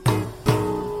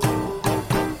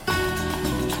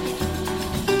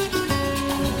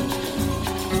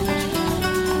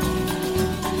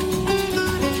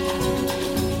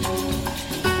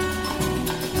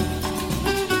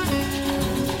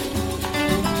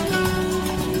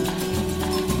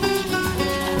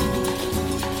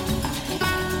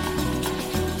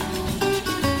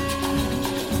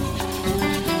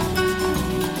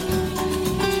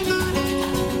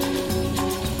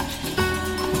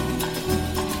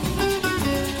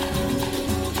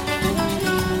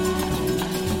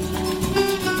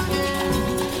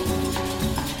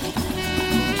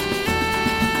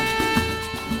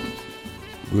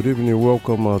Good evening,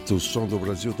 welcome to Som do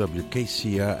Brasil,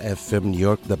 WKCR FM New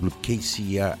York,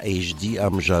 WKCR HD.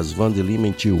 I'm Jassvan, DeLima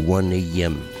until 1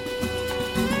 a.m.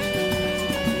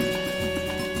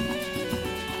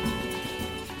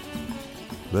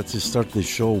 Let's start the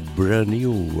show brand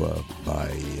new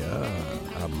by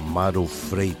Amaro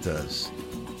Freitas.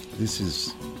 This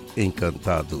is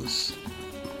Encantados.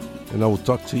 And I will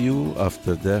talk to you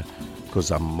after that because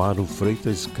Amaro Freitas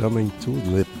is coming to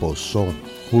Le Poisson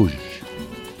Rouge.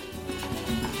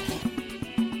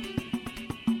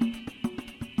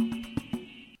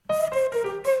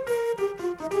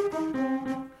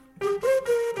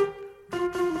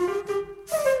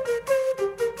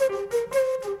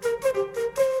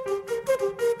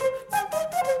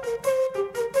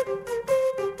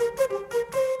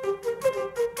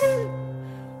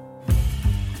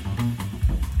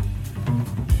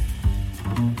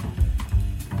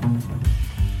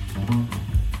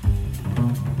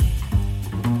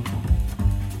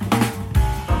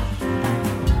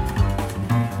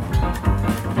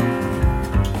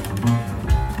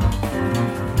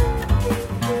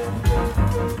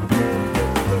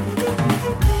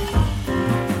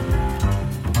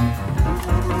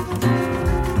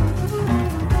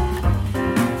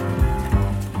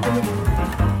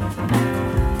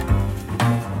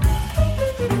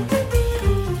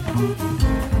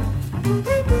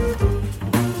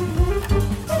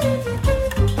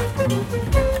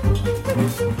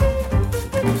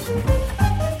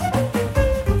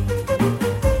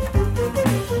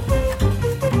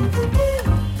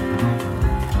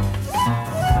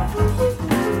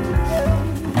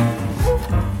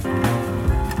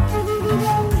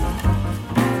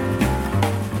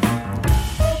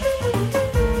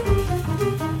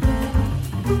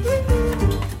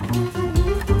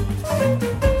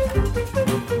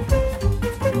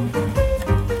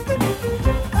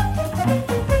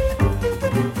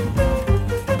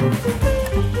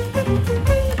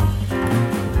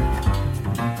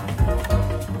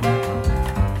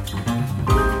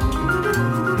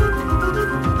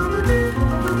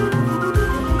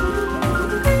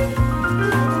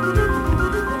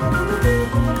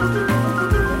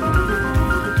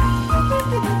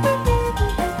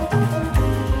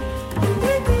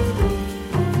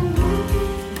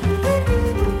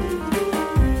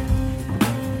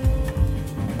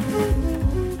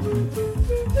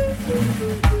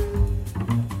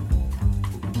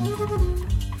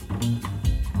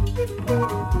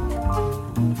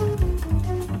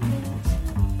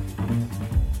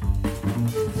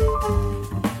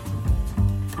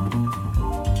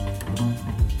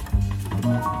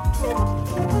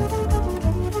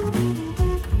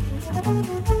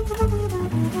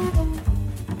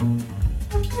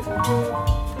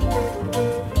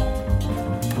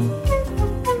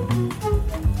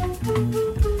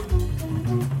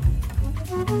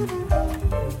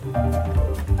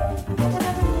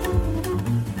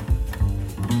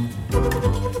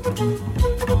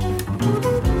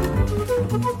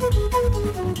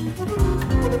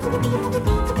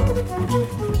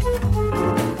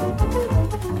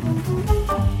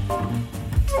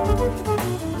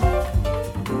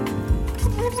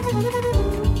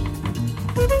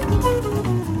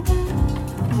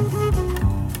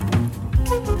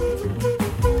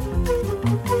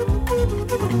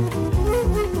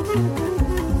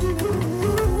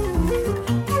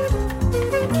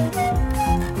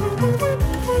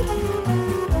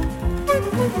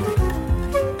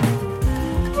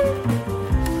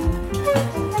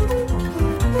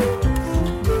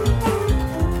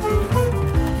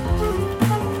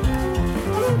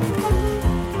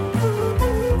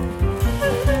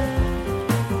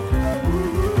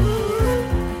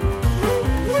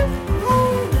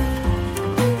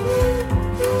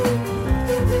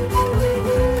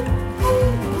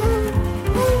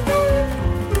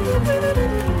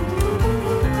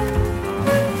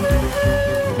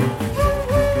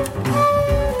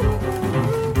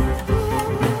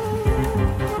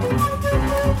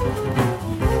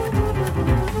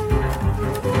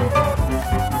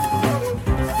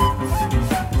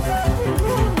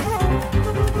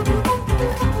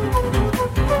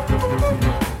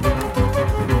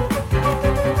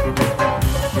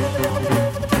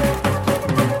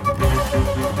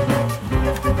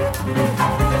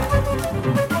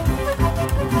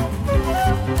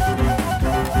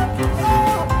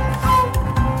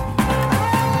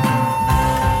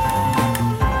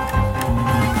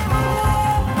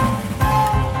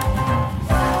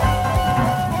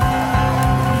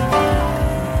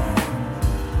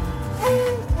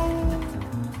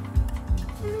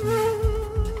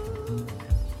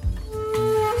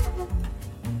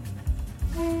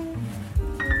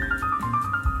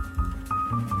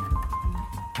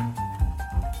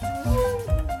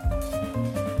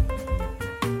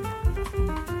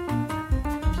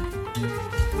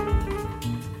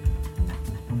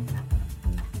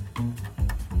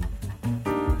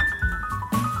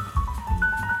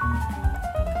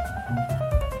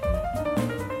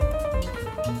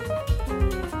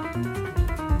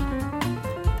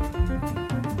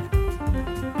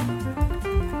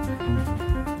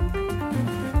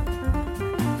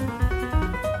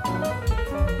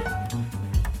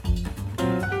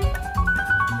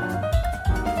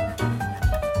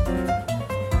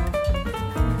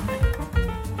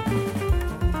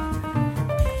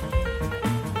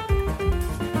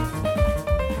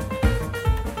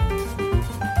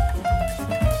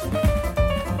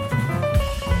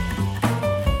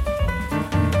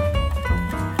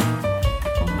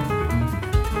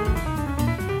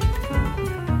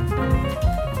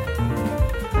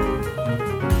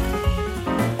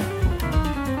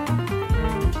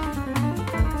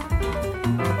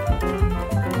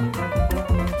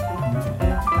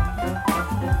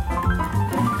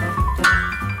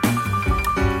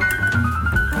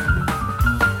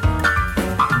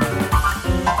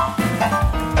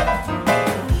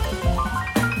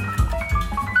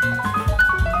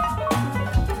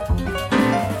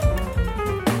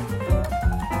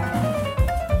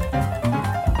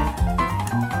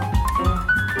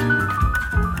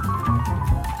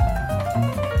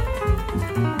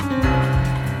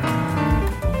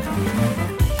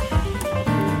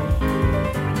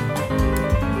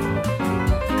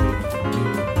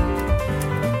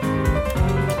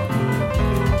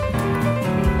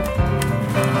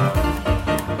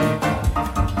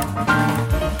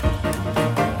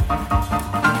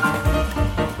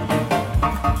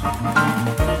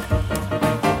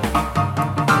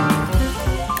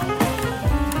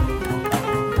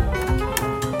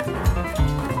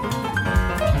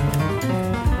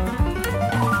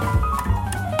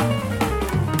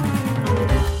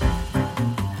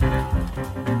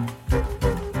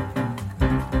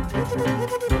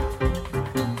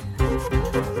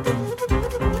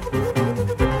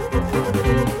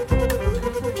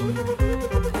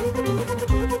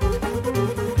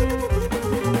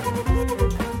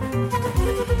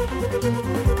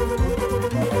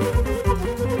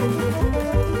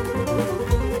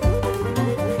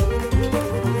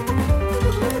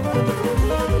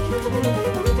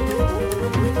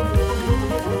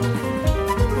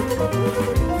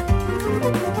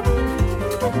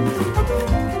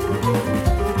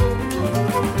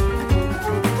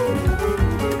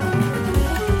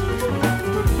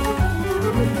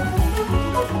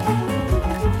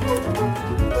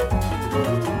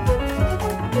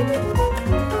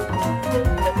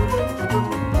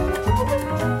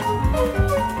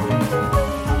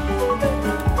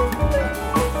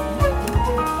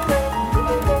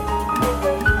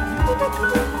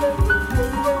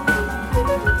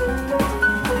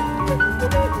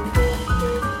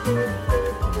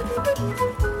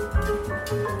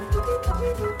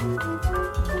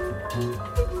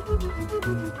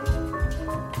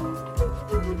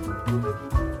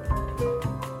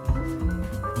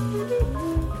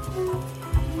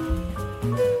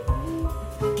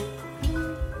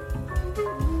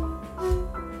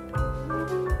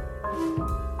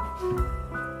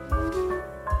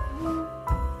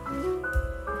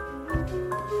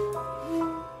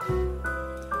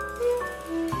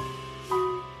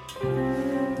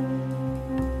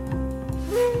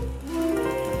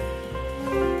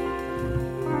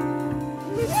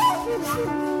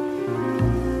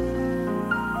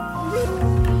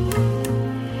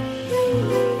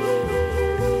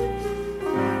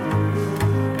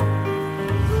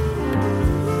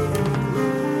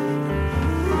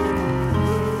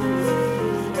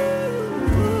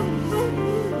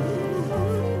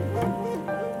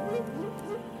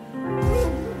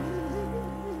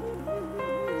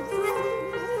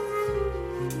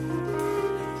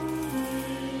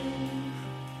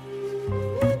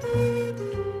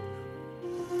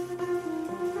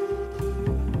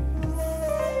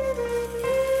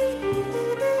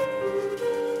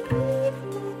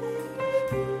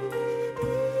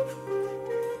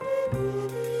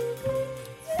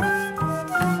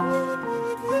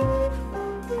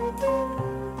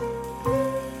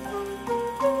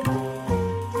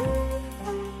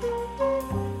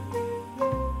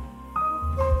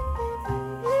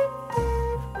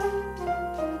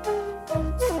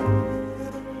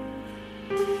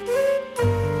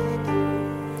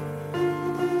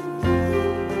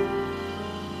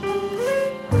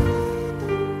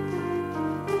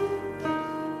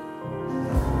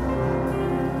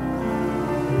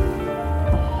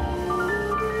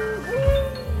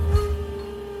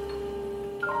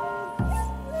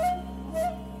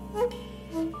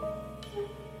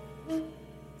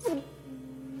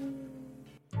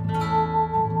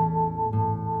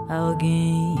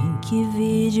 Alguém que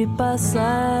vi de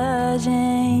passagem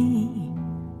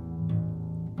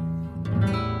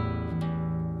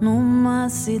numa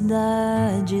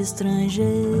cidade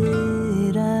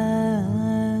estrangeira.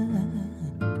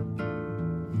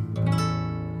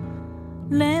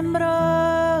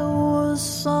 Lembrou os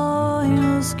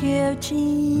sonhos que eu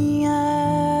tinha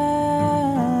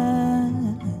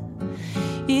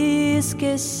e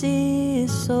esqueci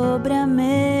sobre a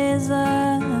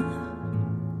mesa.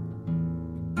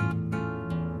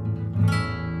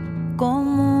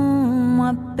 Como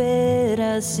uma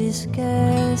pera se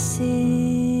esquece,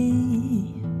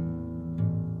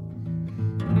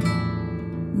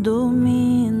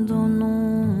 dormindo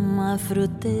numa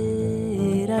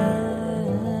fruteira.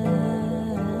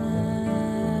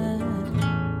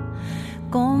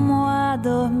 Como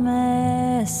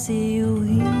adormece o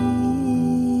rio,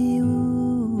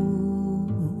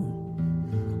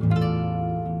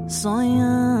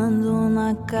 sonhando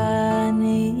na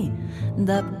carne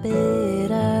da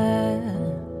pera.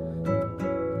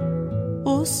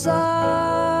 O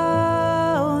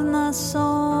sol na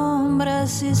sombra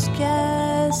se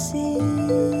esquece,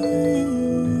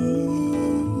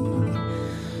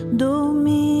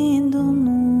 dormindo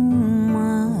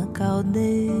numa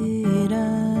caldeira.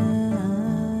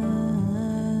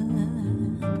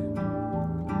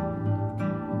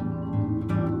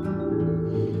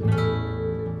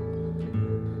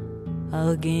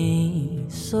 Alguém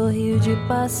sorriu de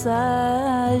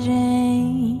passagem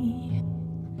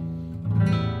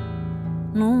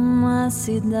numa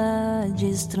cidade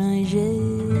estrangeira.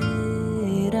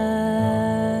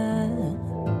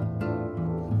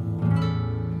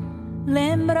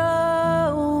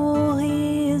 Lembrou o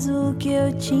riso que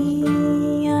eu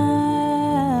tinha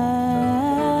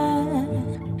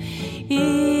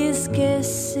e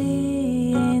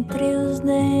esqueci entre os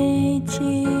dentes.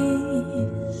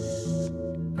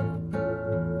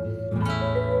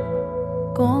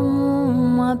 Como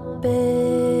uma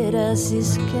pera se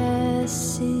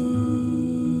esquece,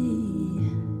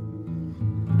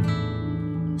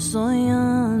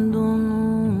 sonhando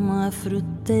numa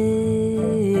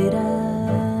fruteira.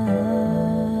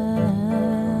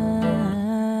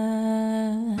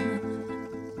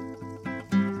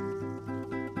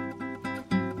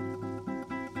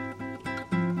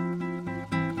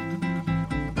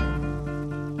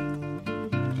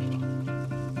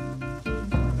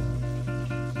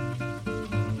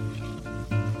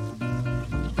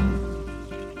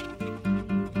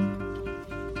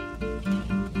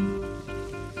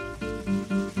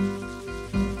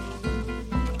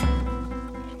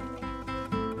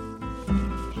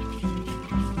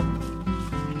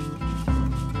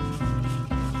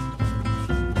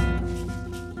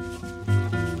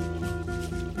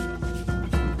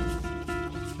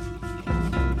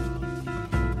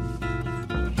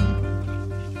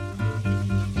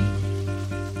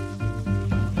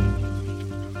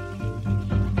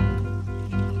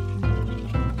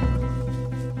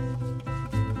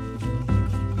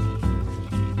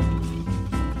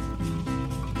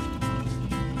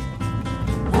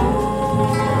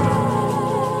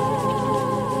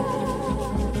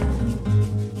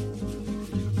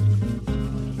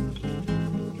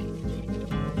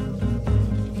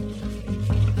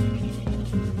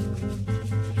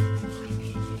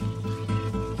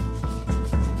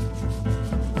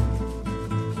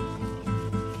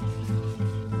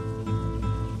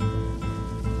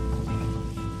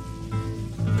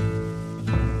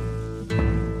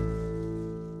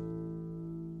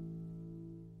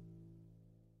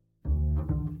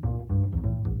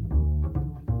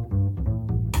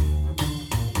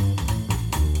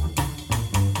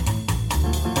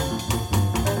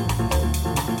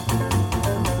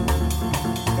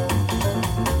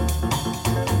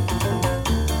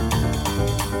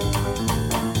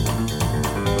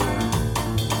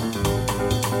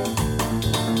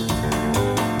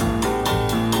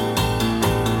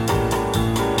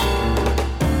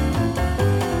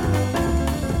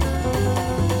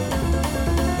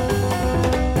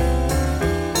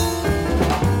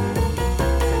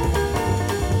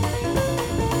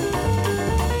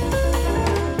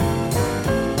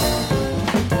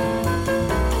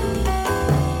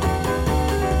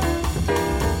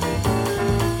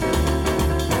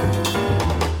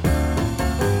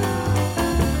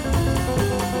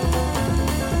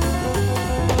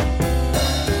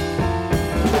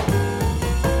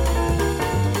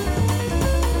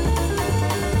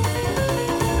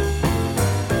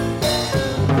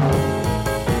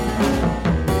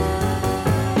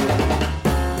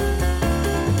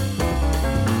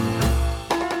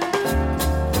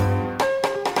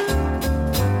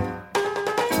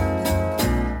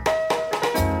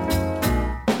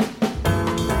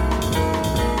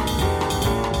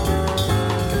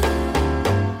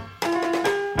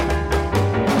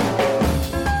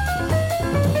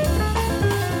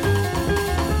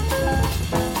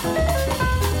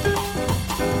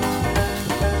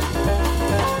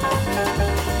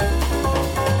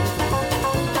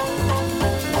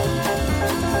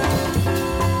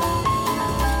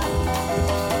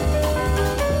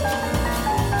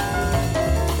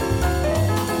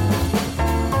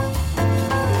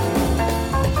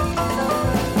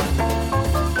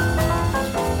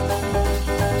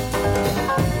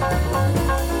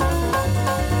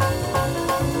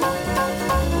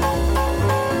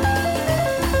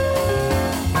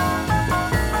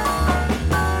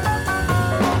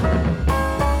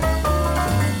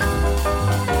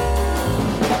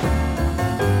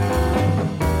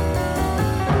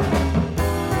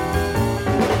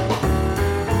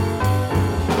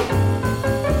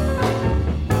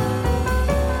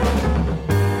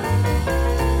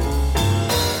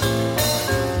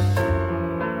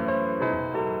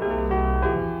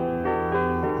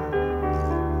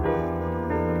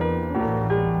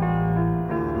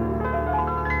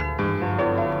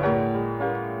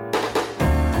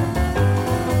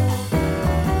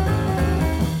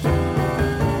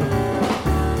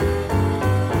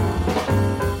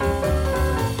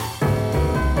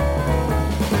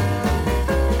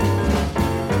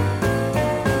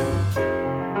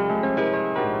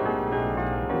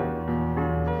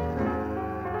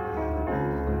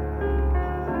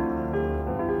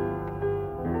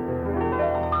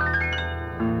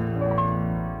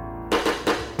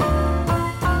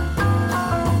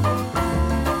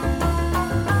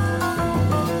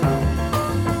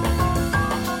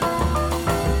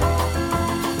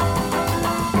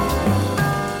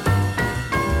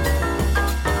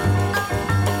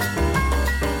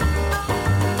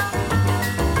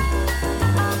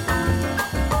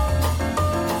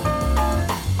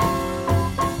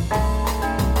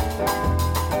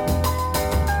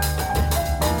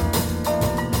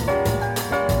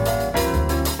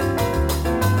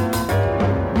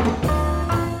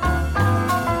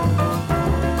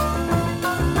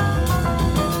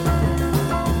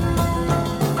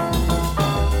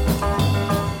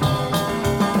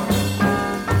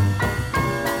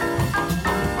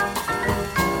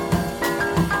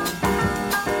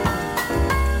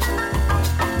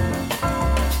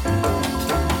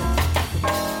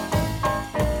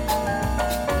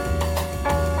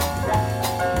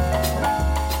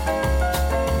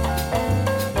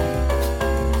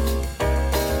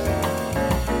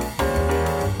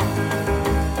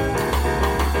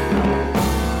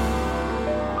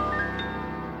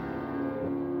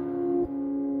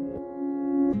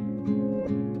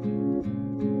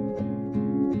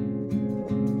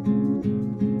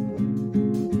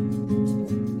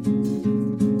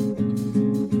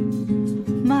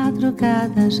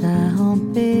 madrugada já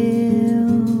rompeu.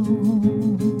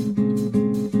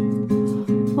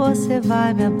 Você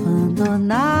vai me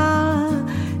abandonar.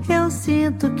 Eu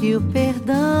sinto que o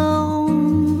perdão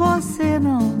você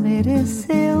não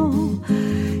mereceu.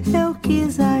 Eu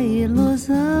quis a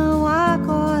ilusão,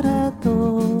 agora a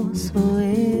dor sou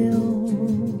eu.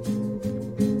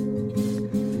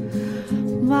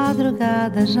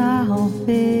 Madrugada já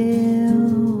rompeu.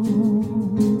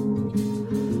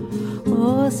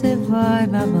 Você vai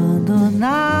me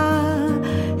abandonar.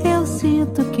 Eu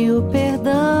sinto que o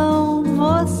perdão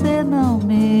você não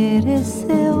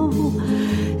mereceu.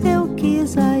 Eu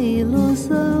quis a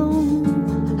ilusão,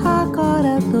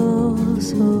 agora a dor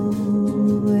sou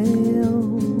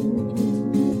eu.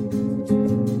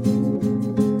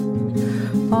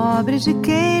 Pobre de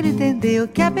quem não entendeu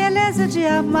que a beleza de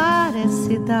amar é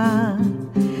se dar.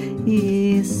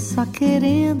 E só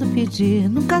querendo pedir,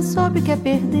 nunca soube o que é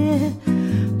perder.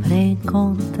 Pra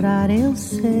encontrar eu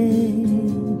sei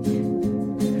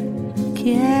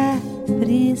que é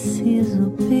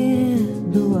preciso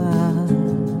perdoar.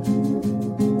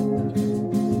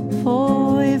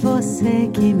 Foi você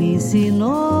que me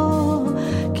ensinou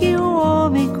que um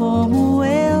homem como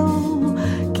eu,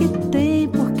 que tem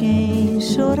por quem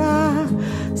chorar,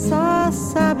 só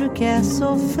sabe o que é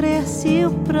sofrer se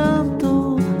o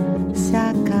pranto se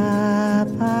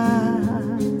acaba.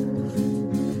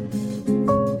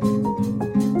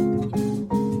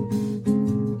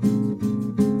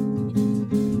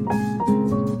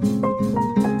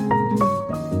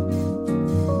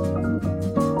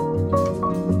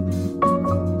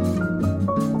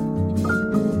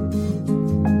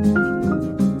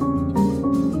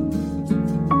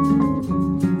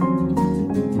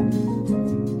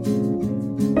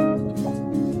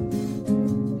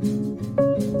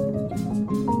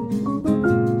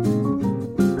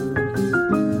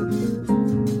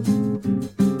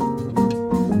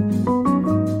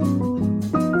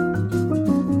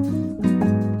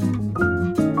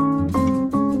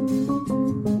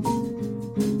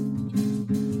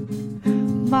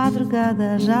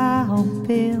 Madrugada já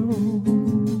rompeu.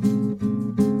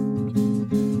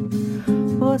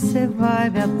 Você vai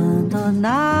me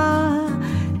abandonar.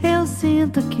 Eu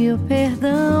sinto que o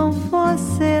perdão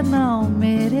você não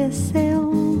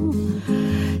mereceu.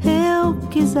 Eu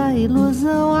quis a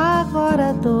ilusão,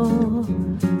 agora a dor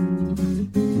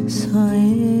sou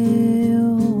eu.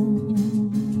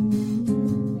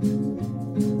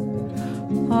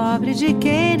 Pobre de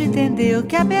quem não entendeu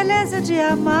que a beleza de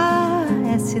amar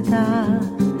é se dar.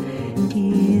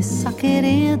 E só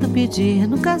querendo pedir,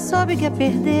 nunca soube o que é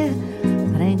perder.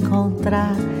 Pra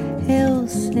encontrar eu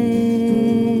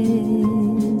sei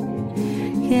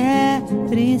que é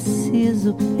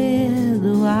preciso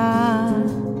perdoar.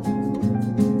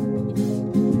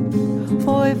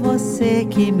 Foi você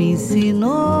que me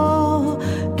ensinou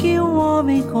que um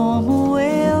homem como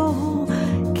eu,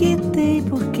 que tem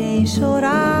por quem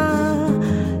chorar,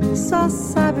 só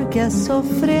sabe o que é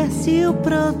sofrer se o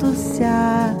pranto se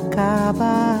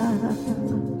acaba.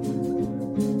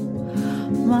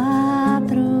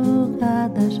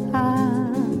 Madrugada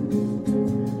já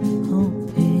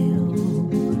rompeu.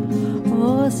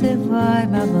 Você vai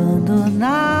me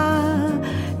abandonar.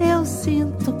 Eu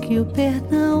sinto que o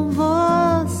perdão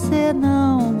você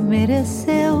não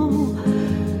mereceu.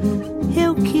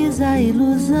 Eu quis a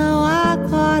ilusão,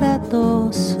 agora a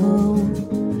dor sou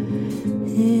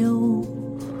eu.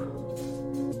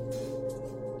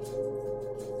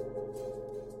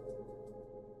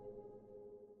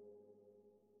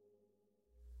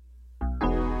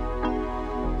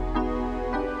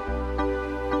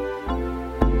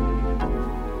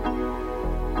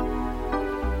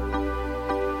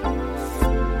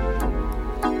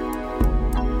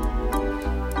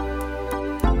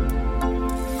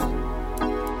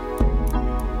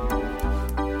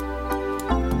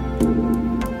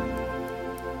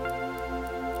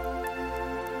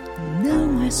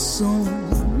 Som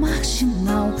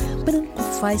marginal, branco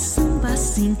faz samba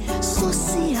assim,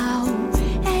 social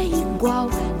é igual,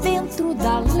 dentro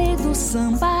da lei do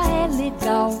samba é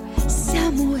legal. Se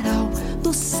a moral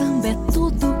do samba é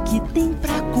tudo que tem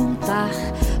pra contar,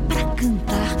 pra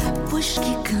cantar, pois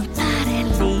que cantar é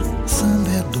lei. Samba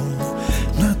é dom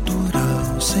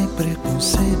natural, sem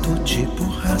preconceito tipo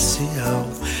racial.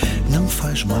 Não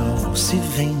faz mal se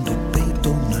vem do peito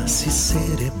ou nasce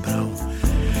cerebral.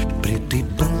 Preto e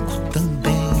branco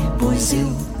também, pois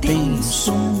eu tenho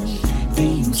som,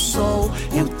 tenho sol,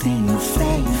 eu tenho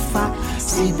fé e fá,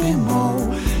 si bemol,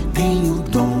 tenho o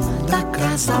dom da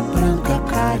casa branca,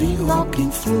 carioca em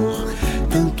flor,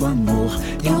 tanto amor,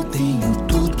 eu tenho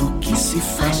tudo que se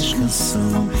faz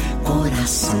canção, coração.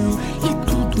 coração e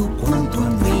tudo quanto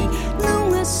amei.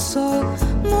 Não é só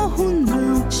morro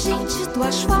não, gente do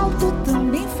asfalto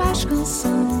também faz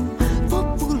canção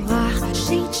popular,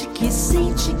 gente que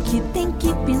sente que tem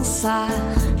que pensar.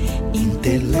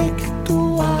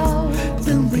 Intelectual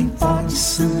também pode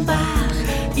sambar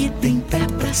e tem pé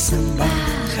pra sambar.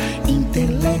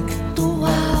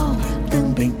 Intelectual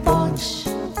também pode.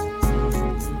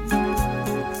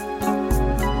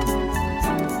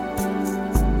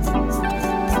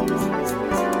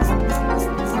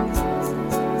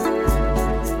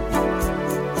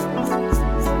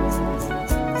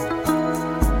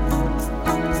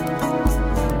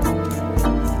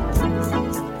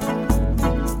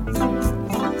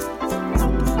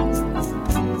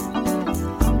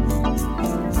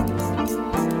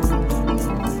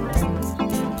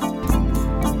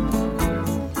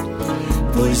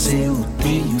 Pois eu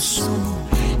tenho som,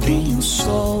 tenho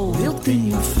sol, eu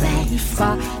tenho fé e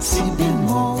fá, si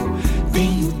bemol,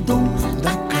 tenho o dom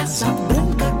da casa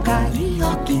branca,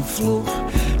 carioca em flor.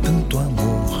 Tanto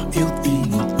amor, eu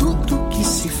tenho tudo que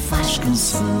se faz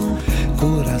canção,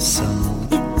 coração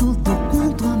e tudo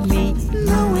quanto amei.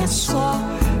 Não é só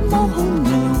morro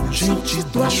não, gente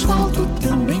do asfalto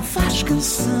também faz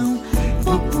canção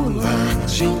popular,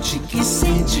 gente que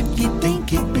sente que tem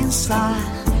que pensar.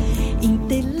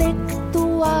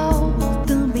 Intelectual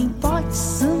também pode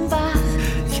sambar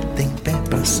e tem pé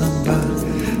pra sambar.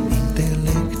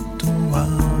 Intelectual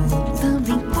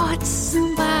também pode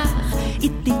sambar e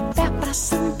tem pé pra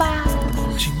sambar.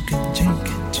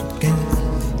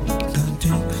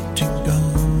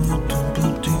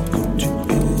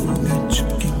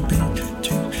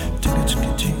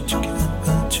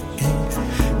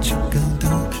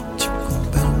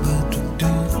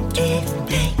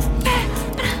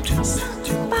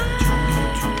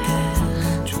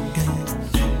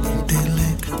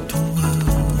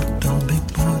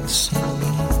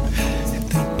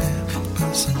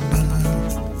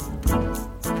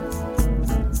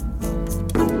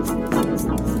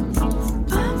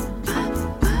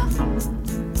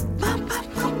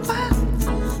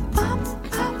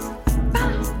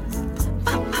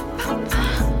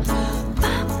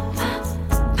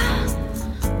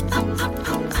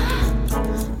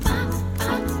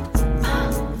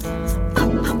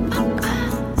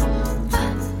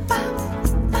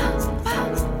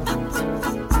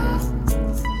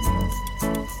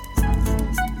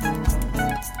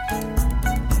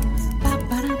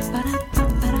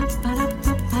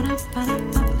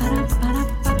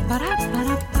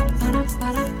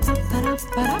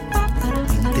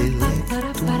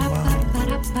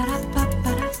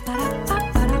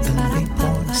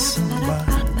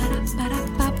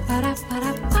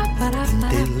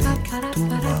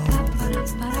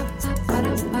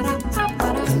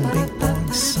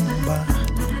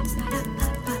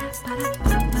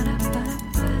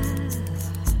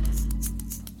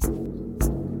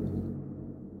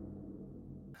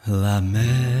 La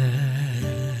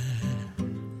mer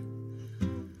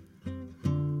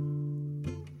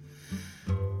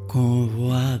qu'on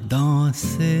voit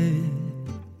danser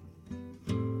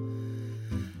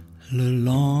le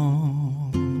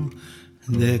long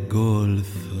des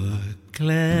golfes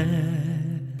clairs,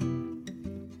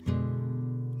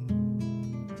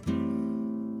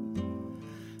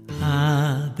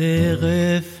 a des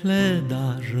reflets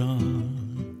d'argent.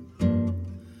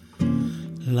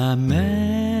 La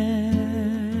mer,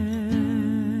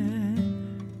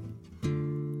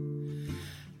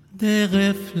 des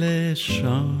reflets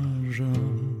changeants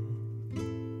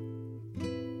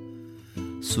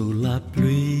sous la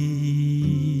pluie.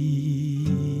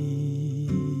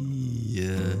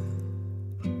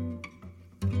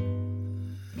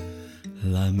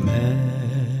 La mer,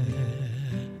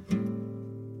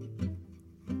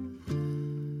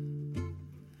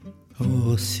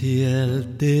 au ciel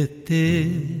d'été,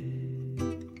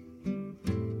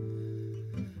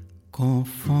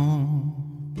 confond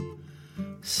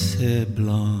ces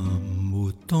blancs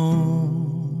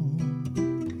moutons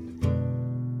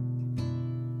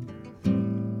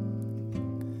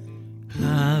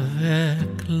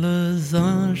avec les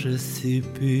anges si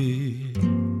purs.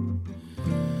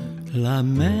 La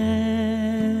mer,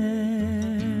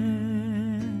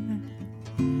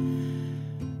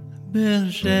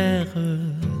 bergère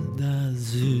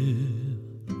d'azur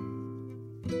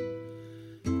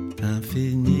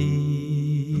infinie.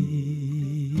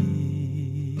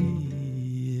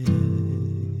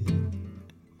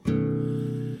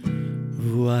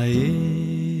 Voyez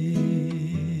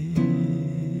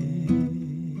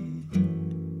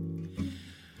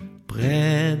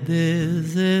près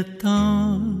des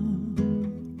étangs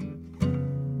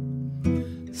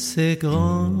ces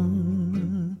grands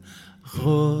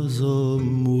roseaux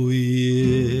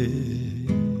mouillés.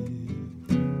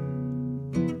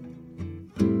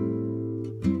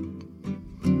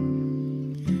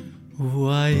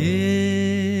 Voyez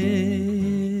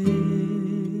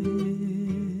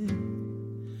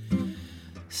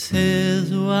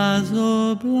ces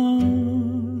oiseaux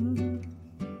blancs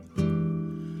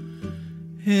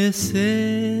et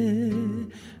ces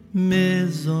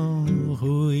maisons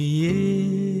rouillées.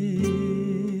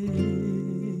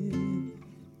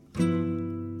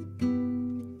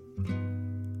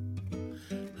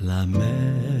 La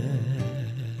mer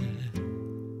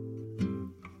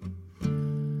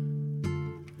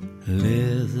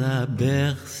les a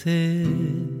bercés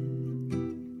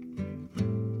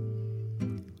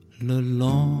le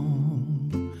long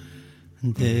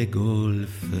des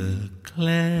golfes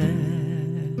clairs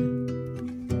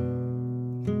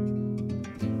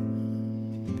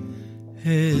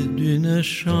et d'une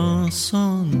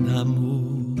chanson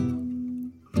d'amour.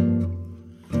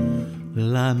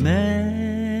 La mer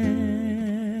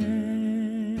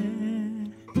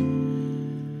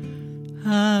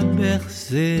a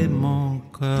bercé mon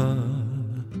cœur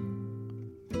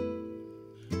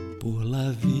pour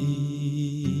la vie.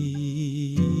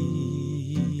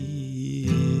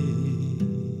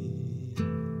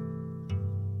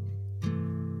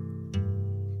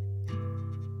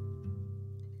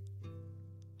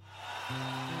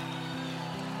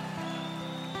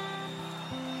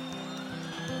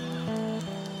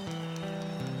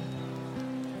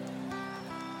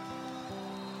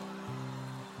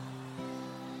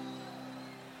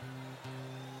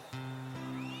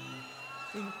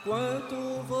 Enquanto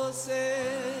você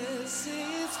se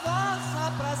esforça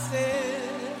pra ser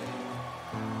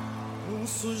um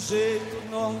sujeito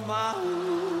normal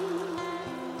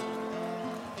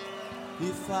e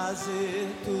fazer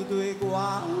tudo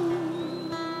igual,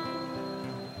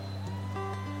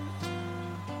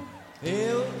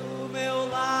 eu do meu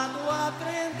lado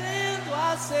aprendendo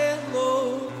a ser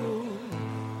louco,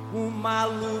 um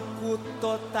maluco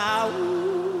total.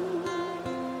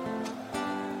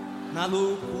 Na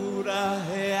loucura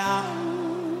real,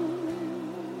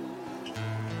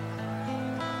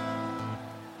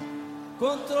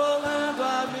 controlando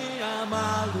a minha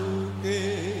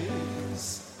maluquez,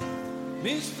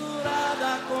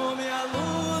 misturada com minha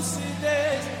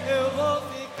lucidez, eu vou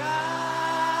ficar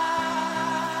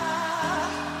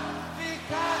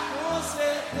com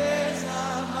certeza,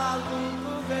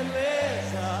 maluco,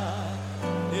 beleza,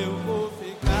 eu vou ficar.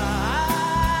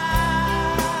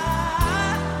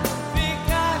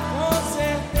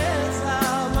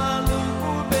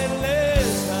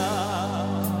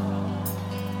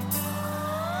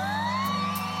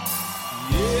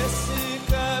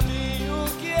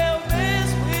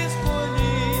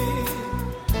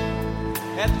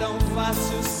 É tão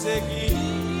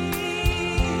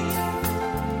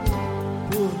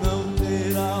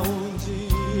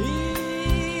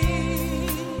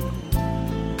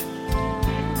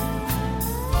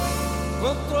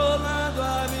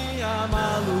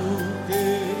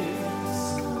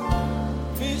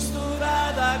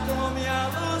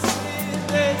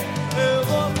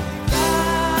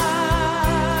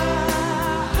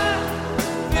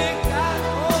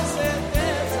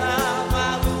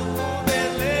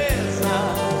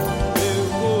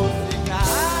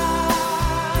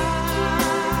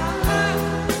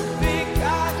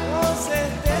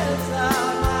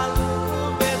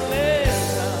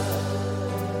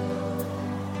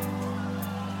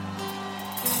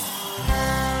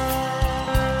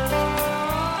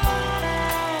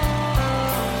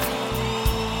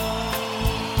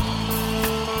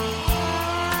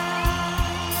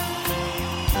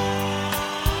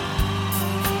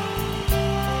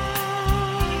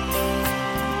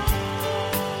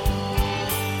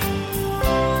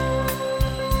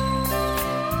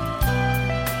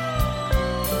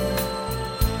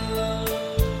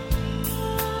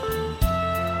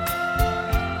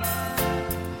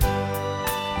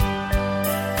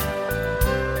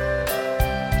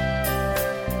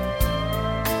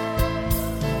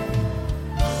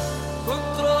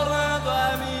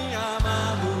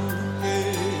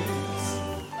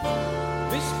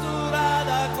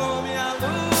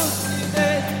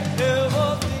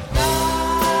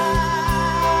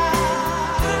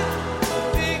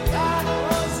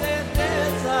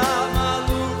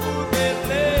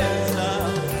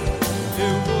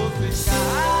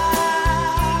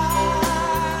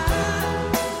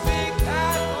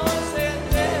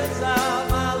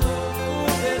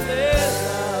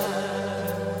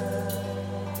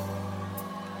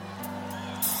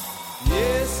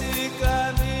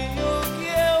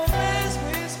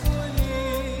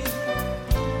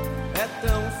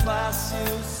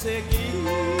fácil seguir,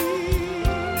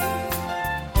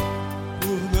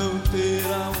 por não ter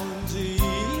aonde ir,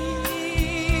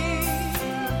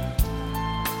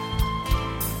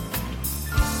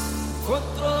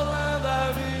 controlando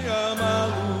a minha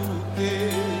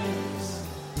maluquez,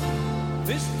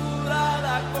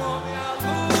 misturada com minha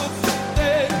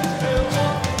lucidez. Eu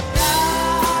vou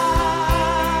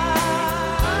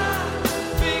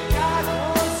ficar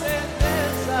com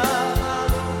certeza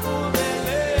maluco,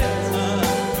 beleza.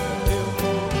 Eu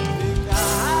vou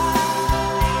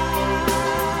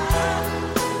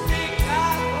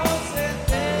ficar com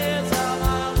certeza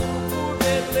maluco,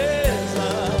 beleza.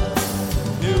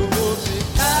 Eu vou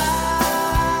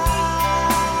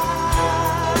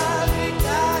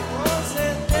ficar com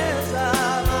certeza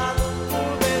maluco,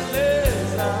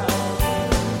 beleza.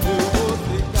 Eu vou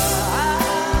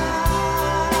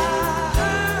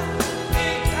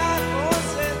ficar com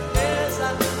certeza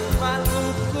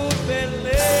maluco,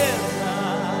 beleza.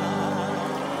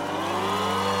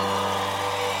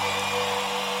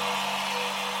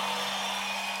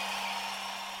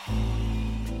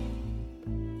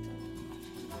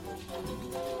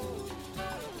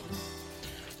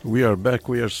 We are back.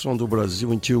 We are Som do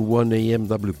Brasil until 1 a.m.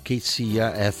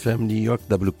 WKCR FM New York,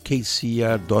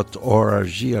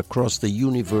 WKCR.org across the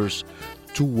universe.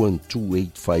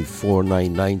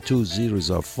 212-854-9920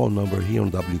 is our phone number here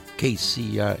on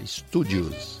WKCR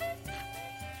Studios.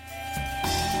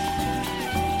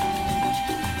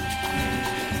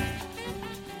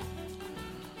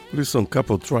 Listen,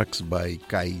 couple tracks by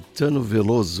Caetano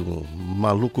Veloso,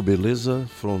 Maluco Beleza,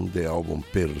 from the album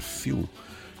Perfil.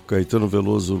 Caetano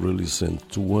Veloso released in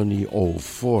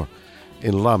 2004.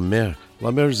 And La Mer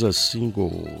is a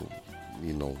single,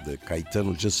 the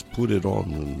Caetano just put it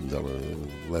on in the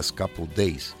last couple of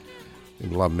days.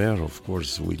 And La Mer, of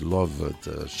course, we love it,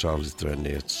 Charles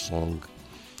Trenet's song.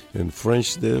 In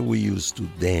French, there we used to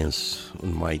dance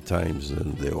in my times,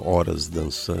 and the Horas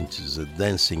Dançantes, a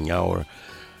dancing hour.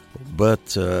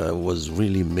 But was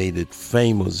really made it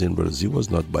famous in Brazil was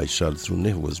not by Charles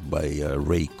Trenet, was by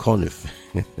Ray Conniff,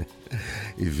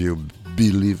 if you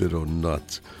believe it or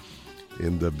not.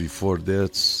 And before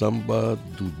that, Samba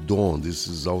do Dom. This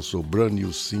is also a brand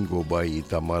new single by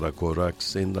Itamara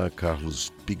Corax and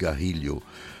Carlos Pigarrillo,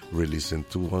 released in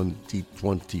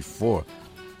 2024.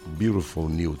 Beautiful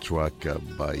new track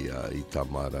by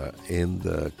Itamara and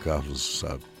Carlos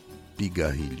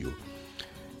Pigarrillo.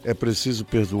 É Preciso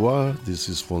Perdoar. This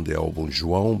is from the album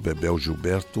João, Bebel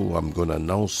Gilberto. I'm going to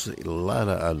announce a lot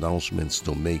of announcements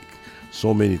to make.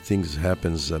 So many things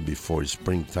happens before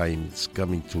springtime. It's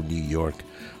coming to New York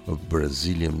of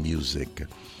Brazilian music.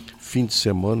 Fim de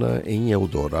semana em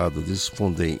Eldorado. This is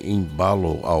from the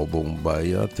Embalo album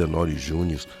by Tenório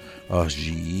Júnior,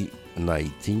 RGE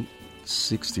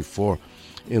 1964.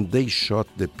 And they shot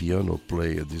the piano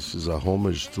player. This is a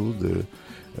homage to the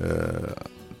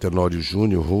Tenório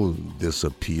Júnior, who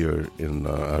disappeared in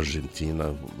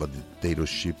Argentina by the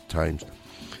dictatorship times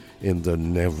and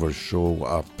never show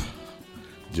up.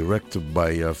 Directed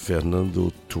by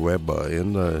Fernando Trueba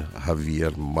and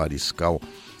Javier Mariscal.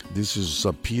 This is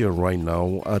appear right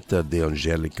now at the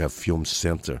Angelica Film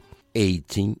Center,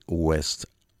 18 West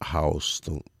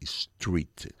Houston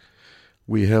Street.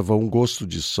 We have Gosto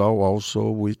de Sal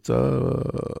also with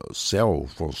Cell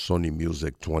from Sony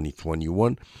Music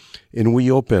 2021. And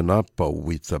we open up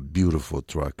with a beautiful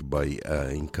track by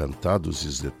Encantados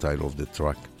is the title of the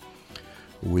track,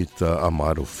 with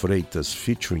Amaro Freitas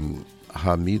featuring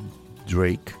Hamid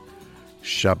Drake,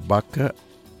 Shabaka,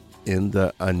 and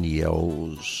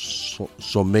Aniel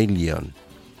Somelian.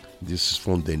 This is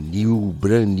from the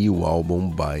brand new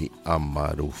album by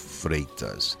Amaro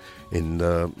Freitas. And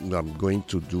I'm going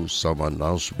to do some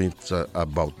announcements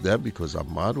about that because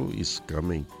Amaro is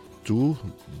coming to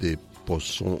the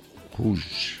Poisson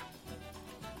Rouge.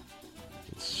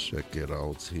 Let's check it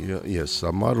out here. Yes,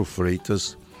 Amaro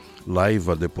Freitas live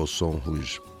at the Poisson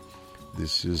Rouge.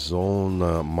 This is on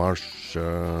March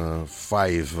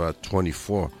 5,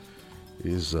 24.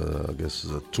 Is I guess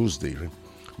is a Tuesday, right?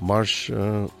 March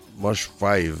 5,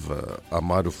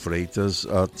 Amaro Freitas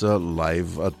at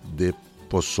live at the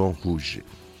Poisson Rouge.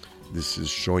 This is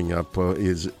showing up.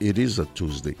 It is a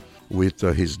Tuesday with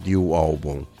his new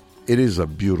album. It is a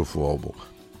beautiful album.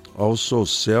 Also,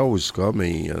 Cell is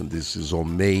coming, and this is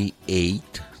on May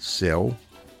 8th. Cell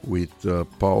with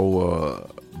Paul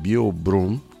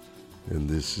Biobrun, and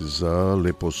this is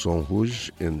Le Poisson Rouge,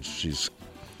 and she's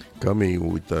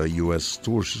coming with a U.S.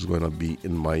 tour. She's going to be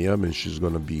in Miami, and she's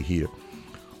going to be here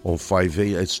on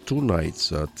 5A. It's 2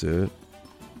 nights at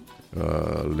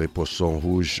Le Poisson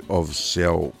Rouge of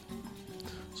Cell.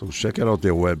 So check out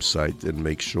their website and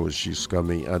make sure she's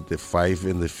coming at the 5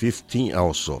 and the 15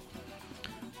 also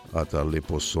at Le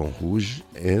Poisson Rouge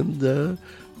and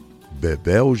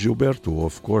Bebel Gilberto,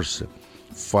 of course.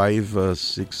 5,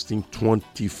 16,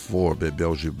 24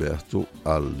 Bebel Gilberto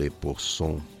à Le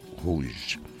Poisson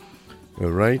Rouge.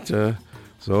 All right,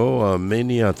 so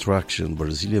many attraction,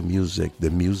 Brazilian music,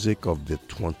 the music of the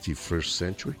 21st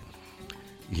century.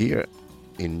 Here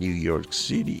in New York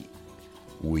City,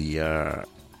 we are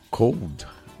cold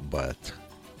but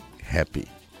happy.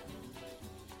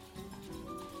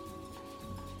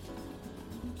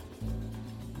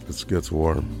 Let's get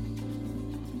warm.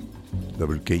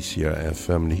 WKCR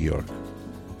FM New York.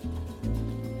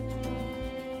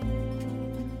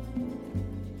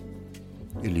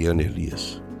 Eliane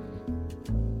Elias.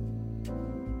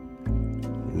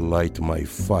 Light my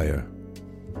fire.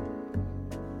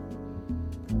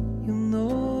 You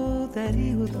know that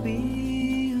it would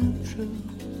be untrue.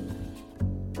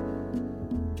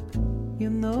 You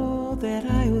know that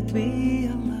I would be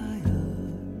a liar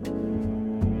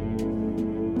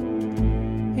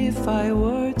if I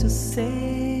were to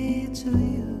say to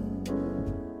you,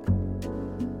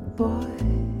 boy,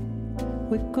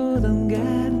 we couldn't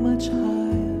get much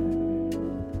higher.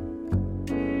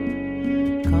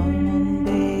 Come on,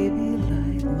 baby,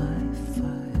 light my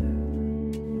fire.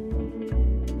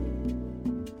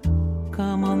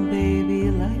 Come on, baby,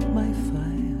 light my fire.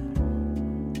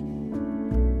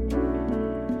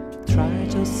 Try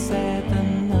to set the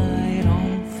night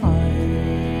on fire.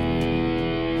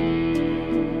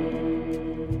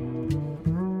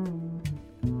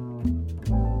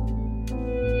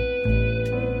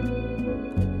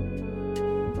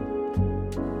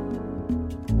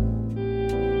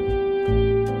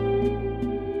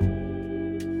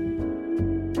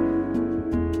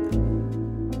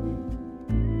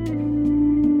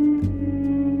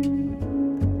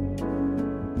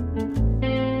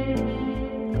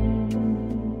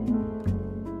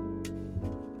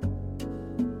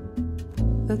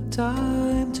 The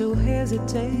time to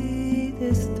hesitate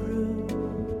is through.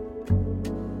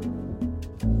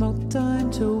 No time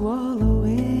to wallow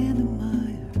in the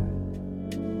mire.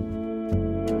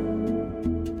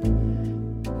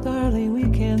 Darling, we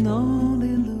can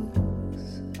only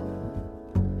lose,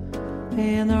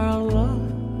 and our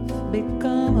love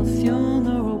become a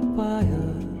funeral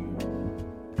pyre.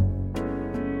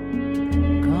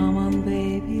 Come on,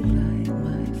 baby, light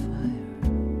my fire.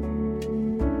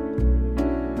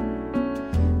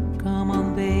 Come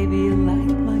on, baby,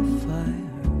 light my fire.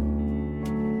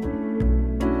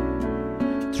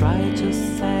 Try to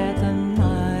set the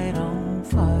night on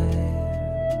fire.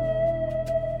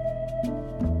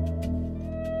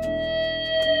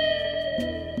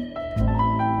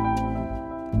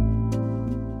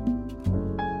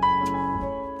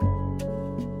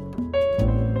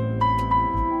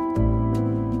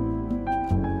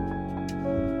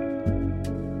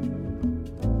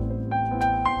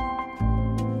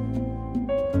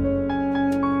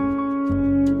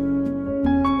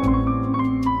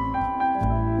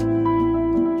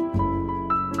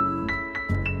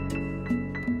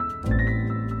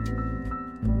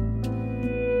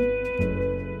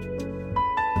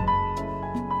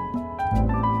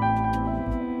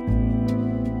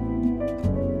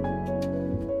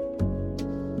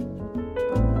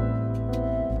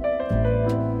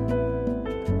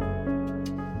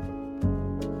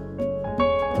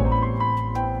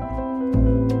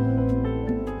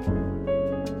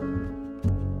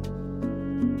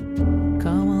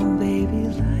 Come on, baby,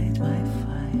 light my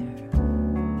fire.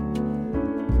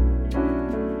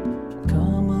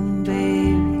 Come on,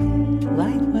 baby,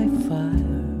 light my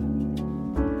fire.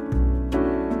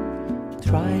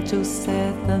 Try to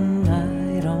set the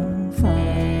night on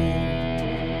fire.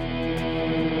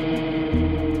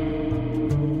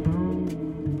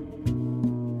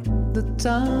 The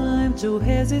time to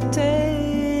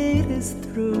hesitate is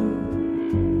through.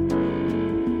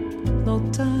 No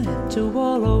time to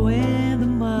wallow in the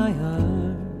mire.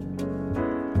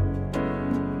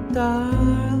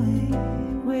 Darling,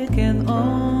 we can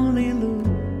only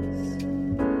lose,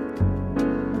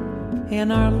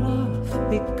 and our love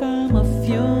become a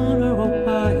funeral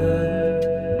pyre.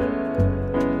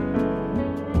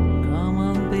 Come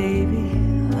on, baby,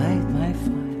 light my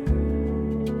fire.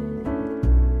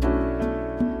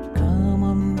 Come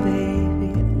on,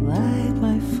 baby, light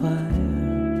my fire.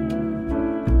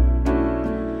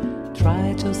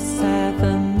 Try to set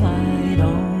the night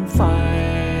on fire.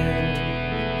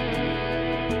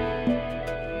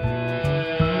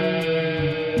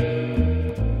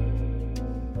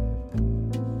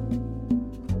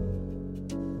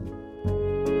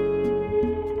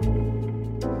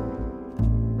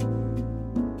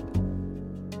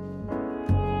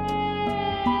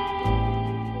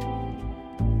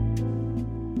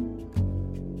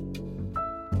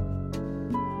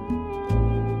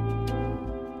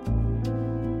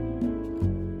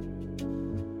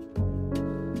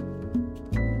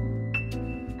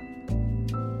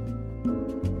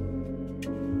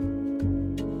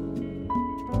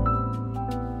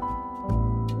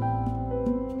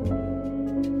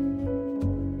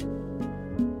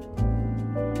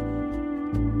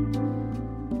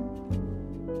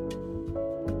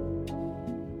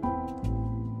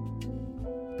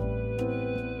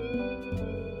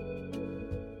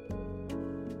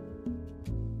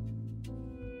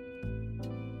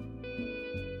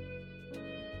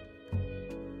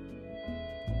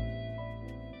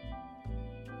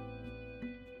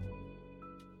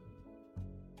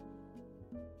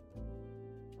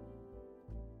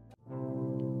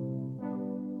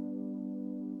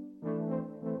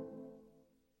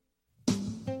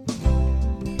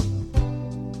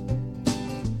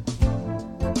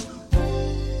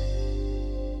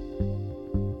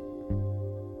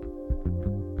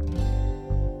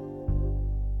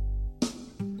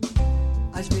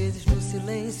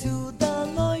 silêncio da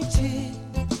noite,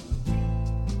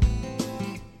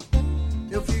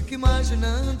 eu fico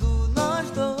imaginando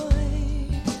nós dois.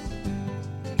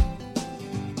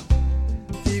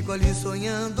 Fico ali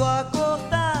sonhando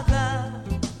acordada,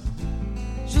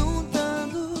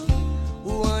 juntando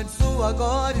o antes, o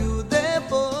agora e o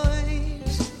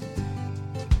depois.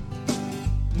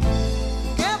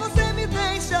 Por que você me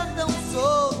deixa tão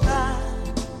solta?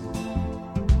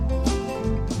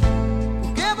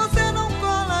 Por que você não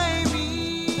cola em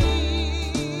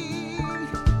mim?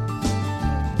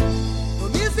 Tô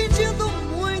me sentindo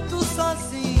muito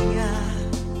sozinha.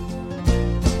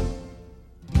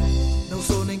 Não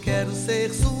sou nem quero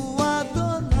ser sua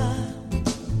dona.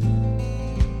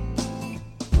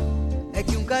 É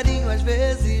que um carinho às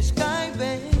vezes cai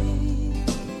bem.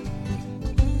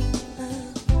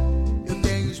 Eu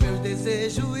tenho os meus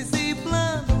desejos e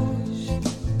planos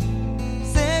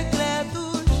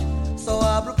secretos, só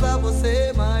abro pra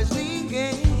você, mais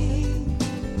ninguém.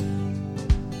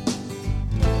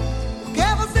 Por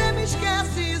que você me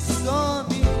esquece e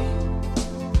some?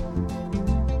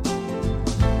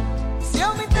 Se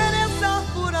eu me interessar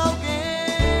por alguém,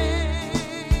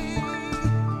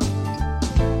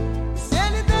 se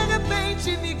ele de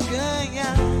repente me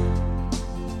ganha.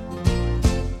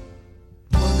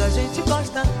 Quando a gente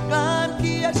gosta, claro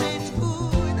que a gente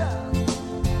cuida.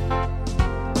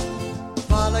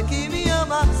 Fala que me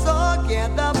ama, só que é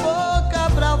da boca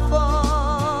pra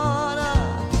fora.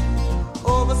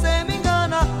 Ou você me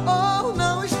engana, ou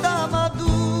não está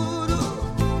maduro.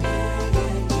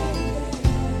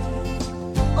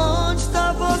 Onde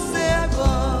está você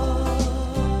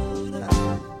agora?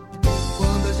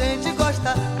 Quando a gente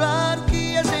gosta, claro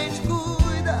que a gente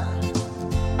cuida.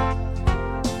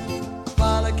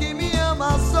 Fala que me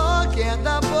ama, só que é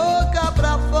da boca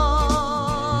pra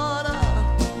fora.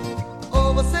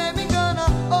 Ou você me engana,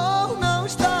 ou não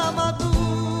está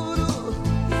maduro.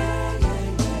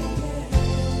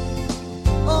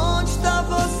 Onde está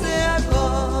você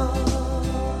agora?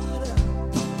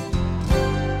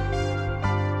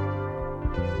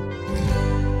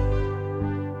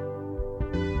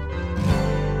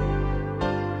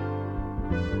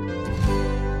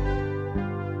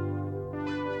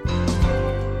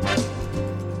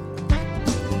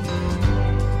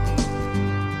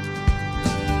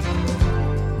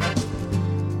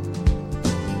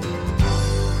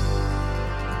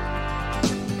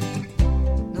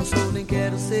 Não sou nem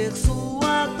quero ser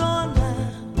sua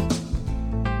dona.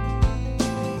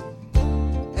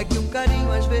 É que um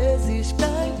carinho às vezes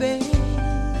cai bem.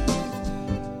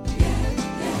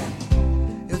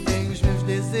 Eu tenho os meus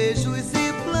desejos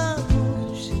e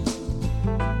planos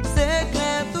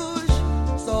secretos,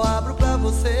 só abro pra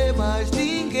você, mais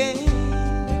ninguém.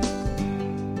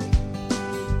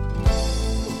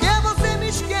 Por que você me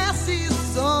esquece e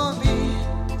some?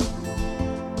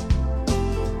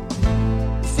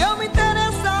 Se eu me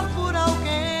interessar por alguém,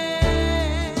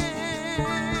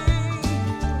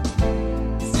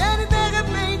 se ele de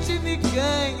repente me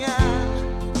ganha.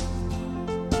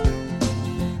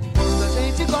 Quando a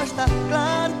gente gosta,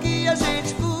 claro que a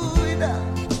gente cuida.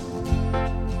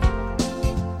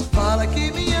 Fala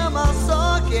que me ama,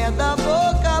 só que é da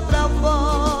boca pra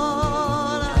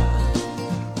fora.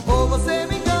 Ou você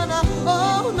me engana,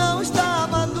 ou não está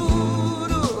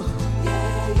maduro.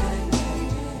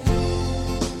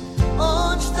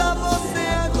 Onde está você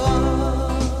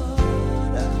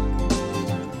agora?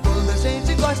 Quando a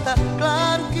gente gosta,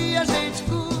 claro que a gente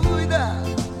cuida.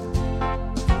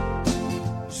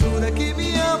 Jura que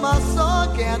me ama, só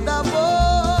que é da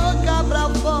boca pra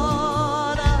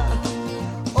fora.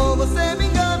 Ou você me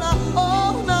engana,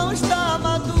 ou não está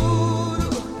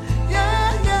maduro.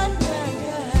 Yeah, yeah, yeah,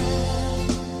 yeah.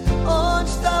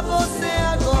 Onde está você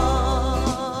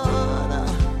agora?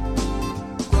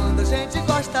 Quando a gente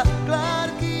gosta,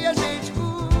 claro que a gente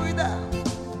cuida.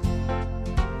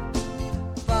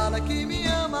 Fala que me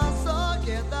ama, só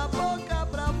que é da boca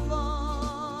pra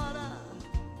fora.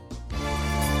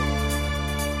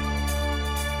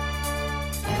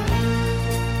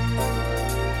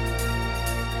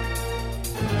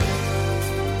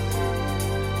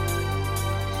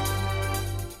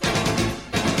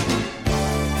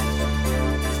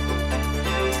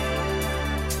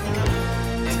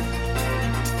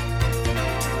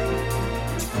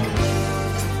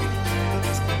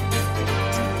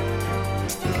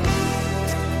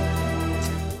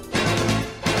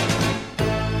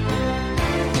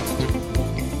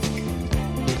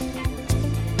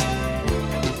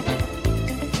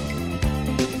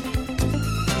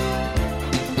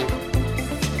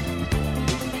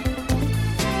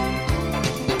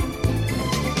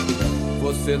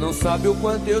 Você não sabe o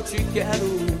quanto eu te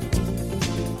quero,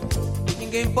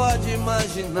 ninguém pode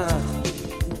imaginar.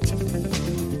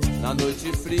 Na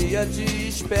noite fria te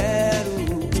espero,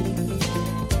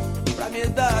 pra me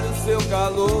dar o seu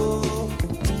calor.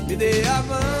 Me dê a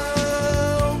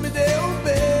mão, me dê um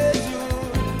beijo,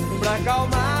 pra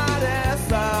acalmar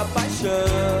essa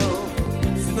paixão.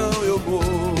 Senão eu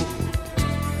morro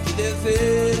de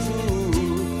desejo,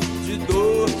 de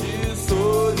dor, de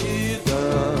solidão.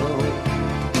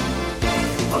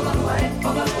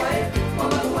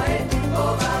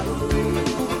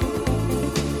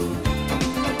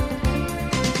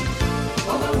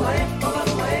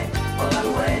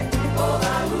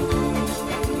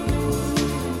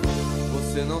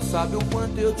 Você não sabe o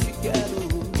quanto eu te quero,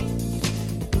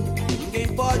 ninguém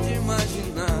pode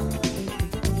imaginar.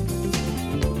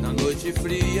 Na noite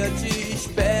fria te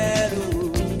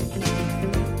espero,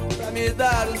 pra me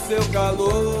dar o seu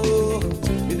calor.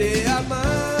 Me dê a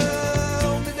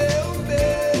mão, me dê um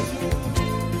beijo,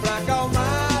 pra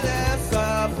acalmar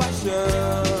essa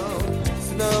paixão.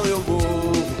 Senão eu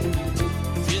morro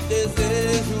de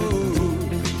desejo,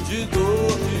 de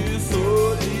dor, de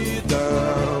solidão.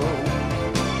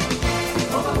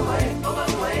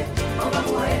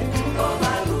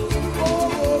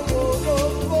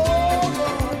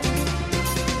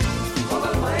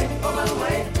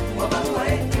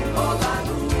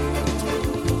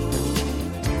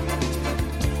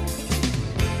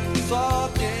 Só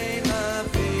quem na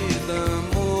vida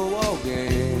amou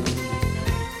alguém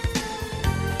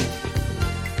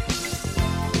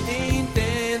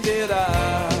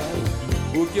entenderá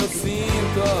o que eu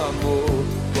sinto, amor,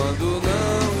 quando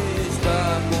não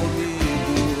está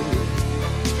comigo.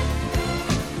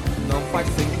 Não faz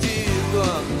sentido,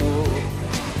 amor,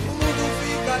 o mundo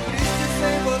fica triste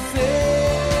sem você.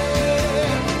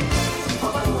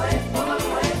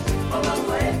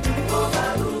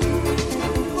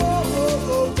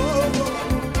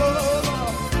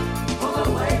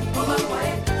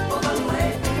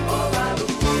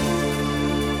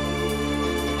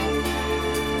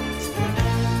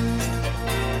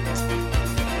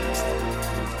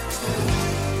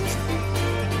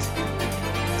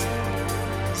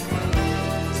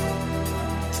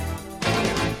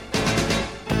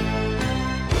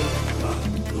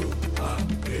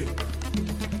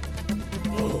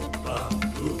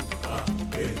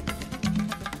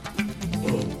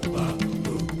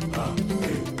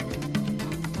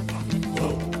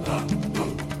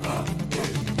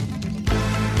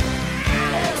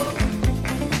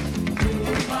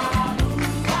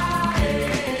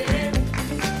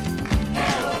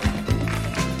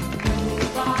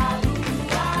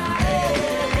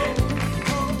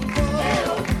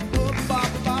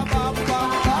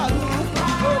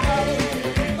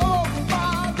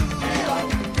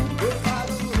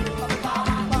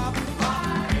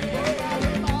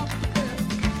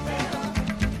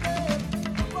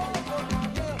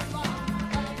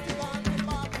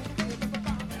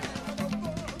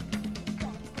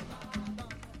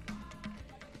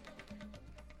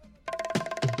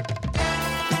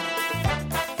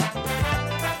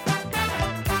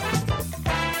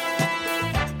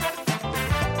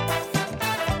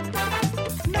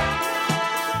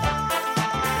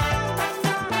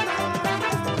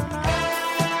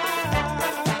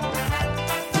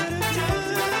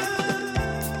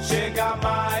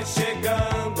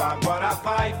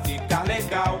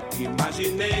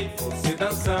 Imaginei você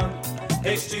dançando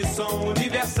este som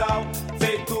universal,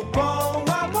 feito com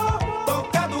amor,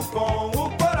 tocado com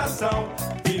o coração.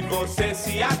 E você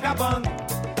se acabando,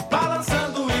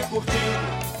 balançando e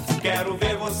curtindo. Quero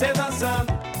ver você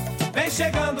dançando, vem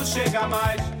chegando, chega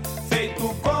mais.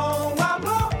 Feito com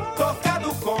amor,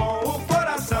 tocado com o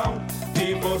coração.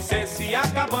 E você se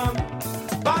acabando,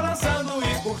 balançando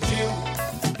e curtindo.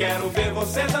 Quero ver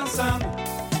você dançando,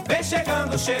 vem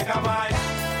chegando, chega mais.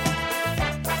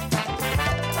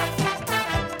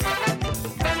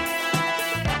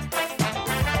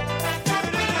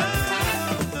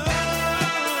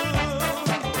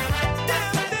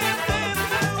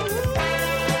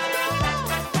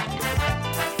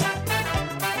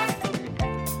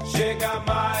 Chega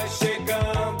mais,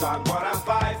 chegando, agora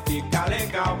vai ficar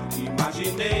legal.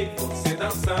 Imaginei você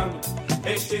dançando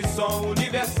este som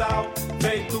universal,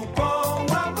 feito com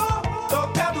amor,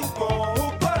 tocado com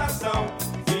o coração.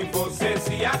 E você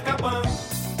se acabando,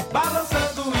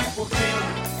 balançando e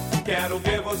curtindo. Quero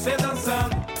ver você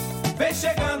dançando, vem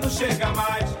chegando, chega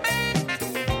mais.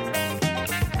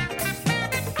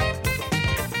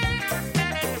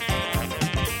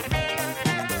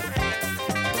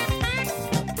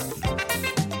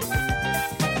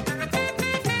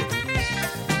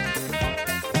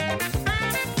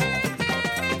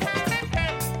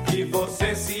 e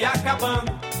você se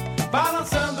acabando,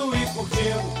 balançando e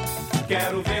curtindo.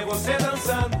 Quero ver você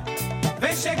dançando.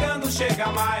 Vem chegando,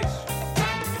 chega mais.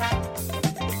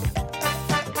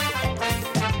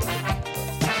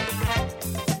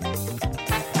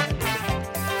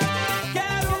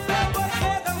 Quero ver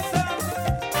você dançando.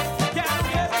 Quero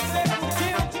ver você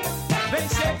curtindo. Vem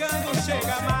chegando,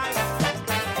 chega mais.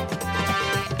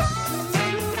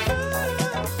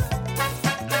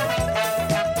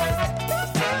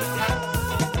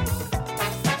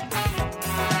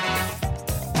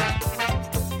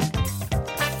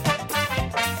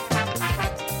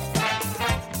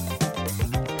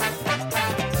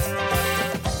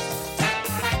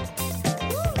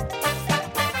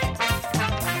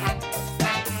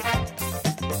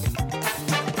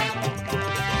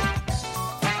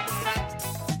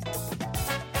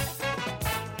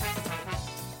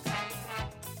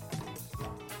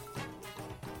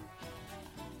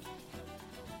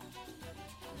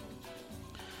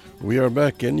 We are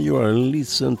back, and you are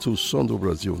listening to Som do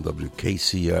Brasil,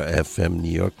 WKCR FM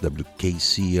New York,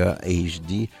 WKCR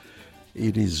HD.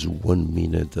 It is 1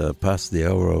 minute past the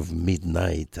hour of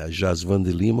midnight. Jassvan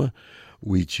DeLima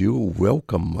with you.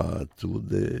 Welcome to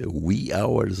the wee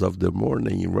hours of the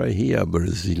morning right here,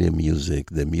 Brazilian music,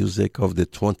 the music of the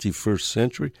 21st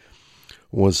century.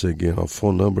 Once again, our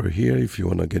phone number here if you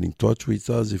want to get in touch with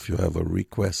us, if you have a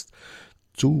request,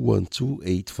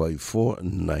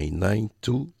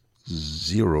 212-854-9920.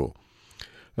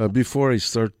 Before I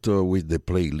start with the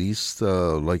playlist,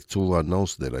 I'd like to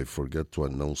announce that I forgot to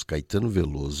announce Caetano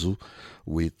Veloso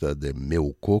with the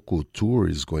Meu Coco tour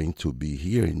is going to be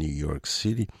here in New York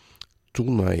City 2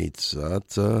 nights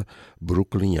at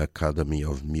Brooklyn Academy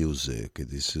of Music.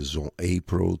 This is on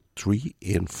April 3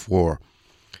 and 4.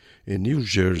 In New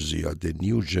Jersey, at the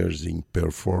New Jersey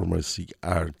Performance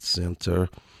Arts Center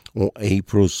on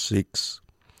April 6.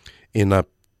 In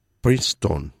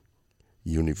Princeton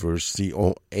University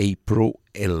on April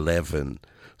 11.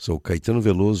 So Caetano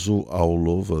Veloso all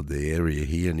over the area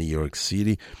here in New York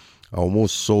City.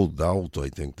 Almost sold out, I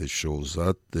think, the shows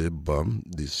at the BUM.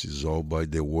 This is all by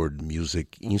the World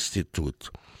Music Institute.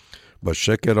 But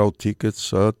check it out,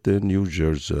 tickets at the New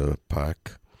Jersey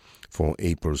Pack from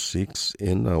April 6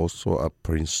 and also at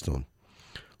Princeton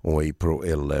on April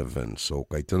 11. So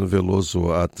Caetano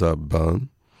Veloso at BUM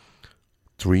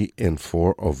 3 and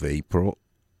 4 of April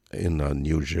in a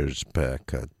New Jersey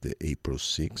Pack at the April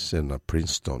 6 and a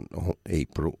Princeton on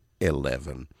April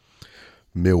 11.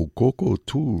 Meu Coco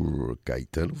Tour,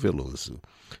 Caetano Veloso.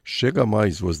 Chega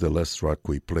Mais was the last track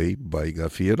we played by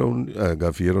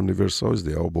Gafieira Universal, is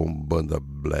the album Banda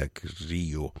Black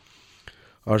Rio.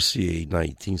 RCA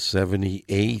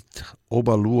 1978,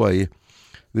 Obaluaê.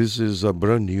 This is a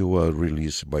brand new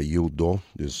release by Yildon.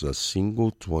 This is a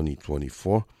single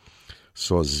 2024.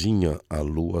 Sozinha a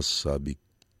Lua Sabe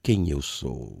Quem Eu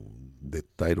Sou. The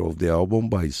title of the album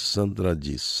by Sandra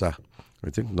de Sá.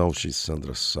 I think now she's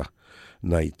Sandra Sá.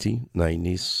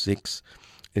 1996.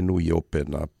 And we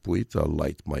open up with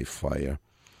Light My Fire.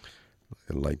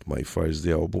 Light My Fire is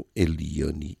the album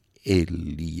Eliane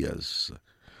Elias.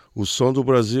 O Som do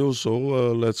Brasil,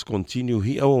 so let's continue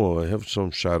here. Oh, I have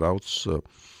some shout-outs to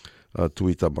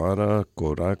Itamara,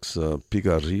 Corax,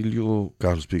 Pigarilho,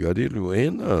 Carlos Pigarilho,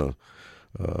 and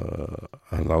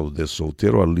Arnaldo de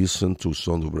Solteiro. I listen to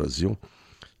Som do Brasil.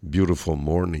 Beautiful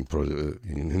morning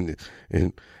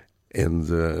in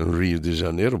Rio de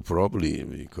Janeiro, probably,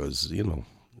 because, you know,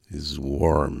 it's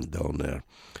warm down there,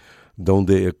 down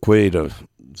the equator.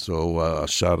 So a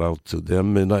shout-out to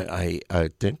them. And I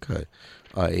think I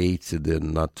ate the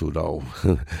Natural.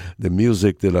 The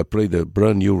music that I played, the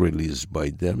brand new release by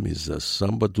them, is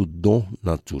Samba do Dom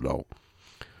Natural.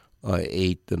 I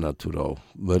ate the Natural,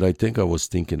 but I think I was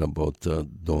thinking about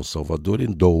Dom Salvador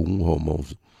and Dom Romão,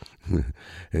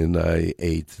 and I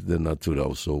ate the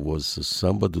Natural. So it was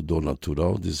Samba do Dom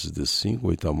Natural. This is the single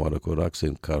with Amara Corax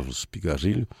and Carlos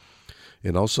Pigarilho,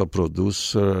 and also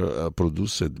produced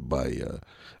by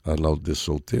Arnaldo de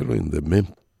Solteiro, and the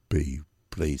man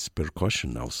plays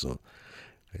percussion also.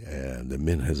 The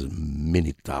man has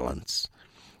many talents.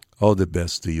 All the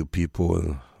best to you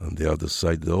people on the other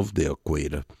side of the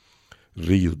equator.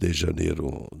 Rio de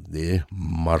Janeiro, the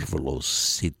marvelous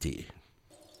city.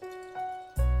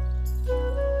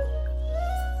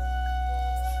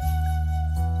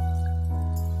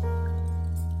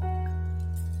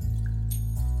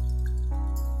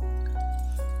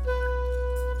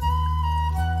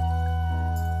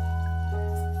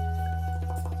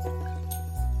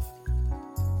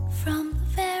 From the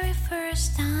very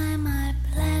first time I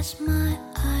placed my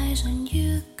eyes on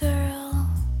you, girl,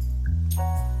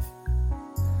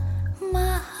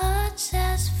 my heart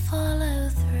says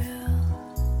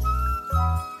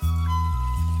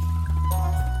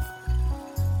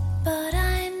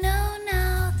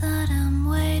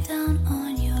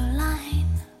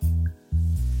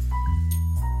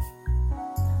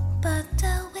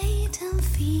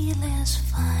feel is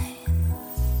fine.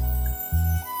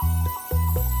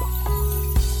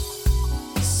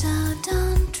 So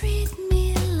don't treat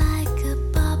me like a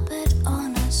puppet on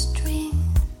a string,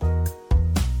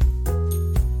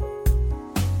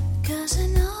 'cause I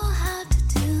know how to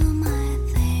do my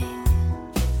thing.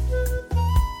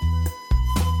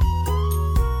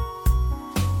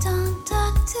 Don't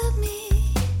talk to me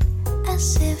as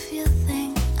if you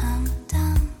think I'm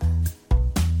dumb.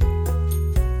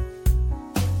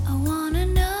 I wanna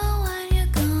know when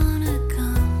you're gonna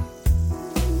come.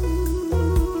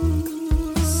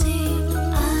 See,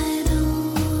 I don't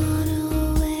wanna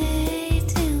wait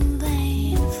in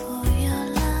vain for your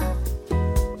love.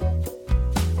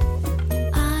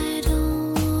 I don't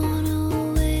wanna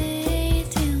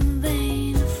wait in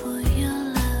vain for your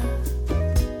love.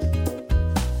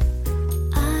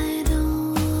 I don't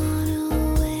wanna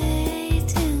wait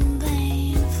in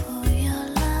vain for your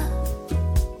love.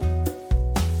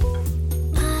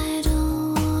 I don't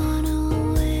wanna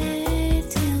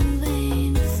wait in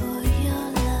vain for your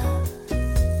love.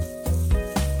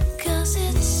 'Cause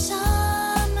it's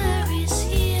summer is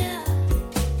here,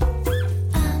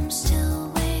 I'm still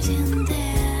waiting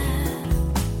there.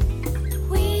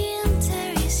 Winter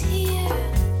is here,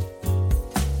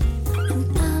 and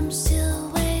I'm still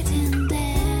waiting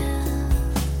there.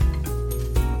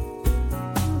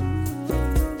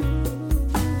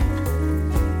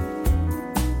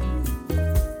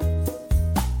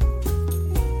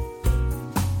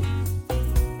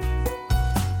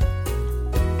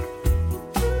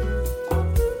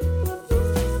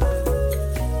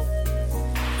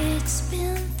 It's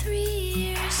been 3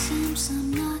 years since I'm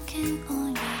knocking on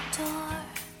your door,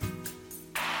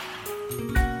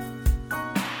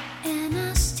 and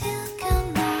I still can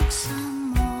knock some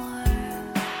more.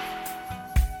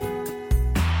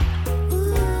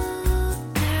 Ooh,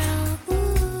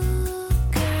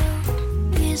 girl,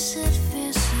 is it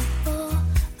visible?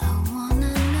 I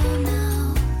wanna know now,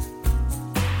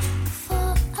 for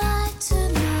I to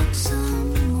knock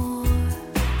some more.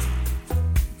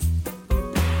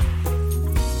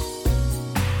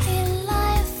 In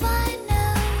life I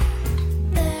know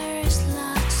there is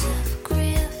lots of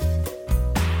grief,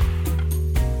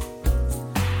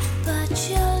 but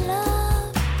your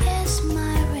love is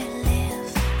my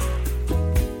relief.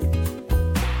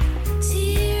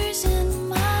 Tears in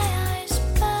my eyes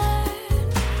burn,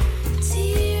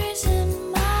 tears in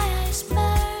my eyes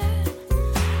burn,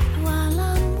 while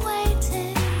I'm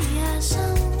waiting, yes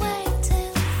I'm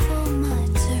waiting for my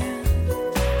turn.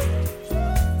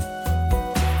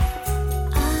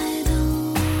 I don't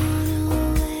wanna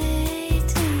wait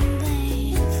in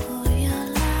vain for your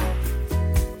love.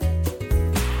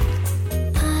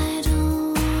 I don't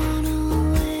wanna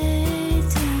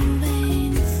wait in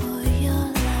vain for your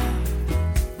love.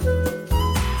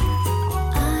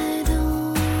 I don't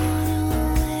wanna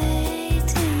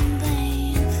wait in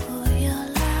vain for your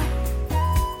love.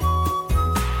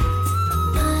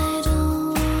 I don't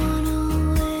wanna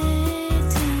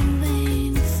wait in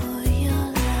vain for your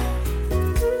love.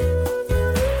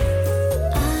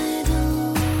 I don't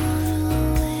wanna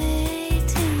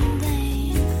wait in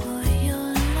vain for your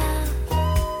love.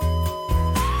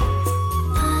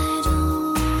 I don't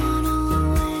wanna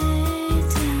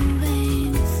wait in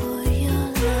vain for your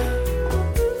love.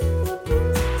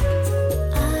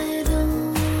 I don't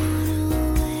wanna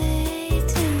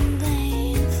wait in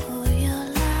vain for your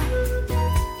love.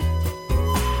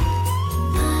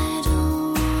 I don't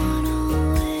wanna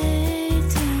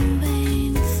wait in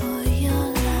vain for your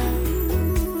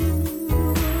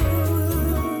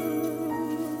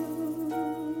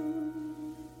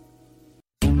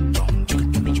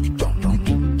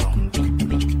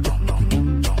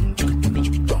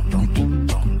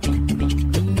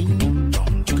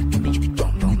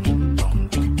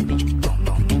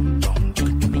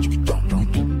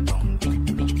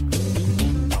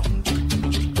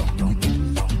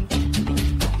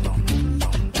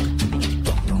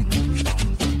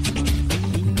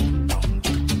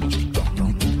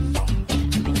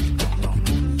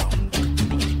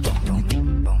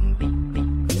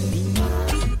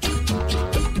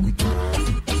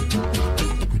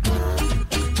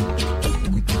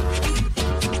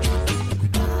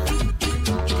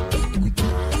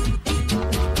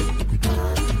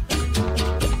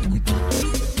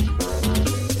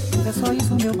É só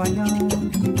isso, meu baião,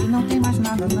 e não tem mais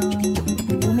nada não.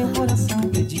 O meu coração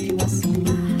pediu assim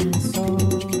só.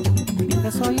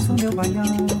 É só isso, meu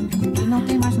baião, e não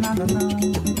tem mais nada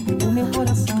não. O meu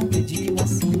coração pediu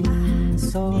assim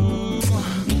só.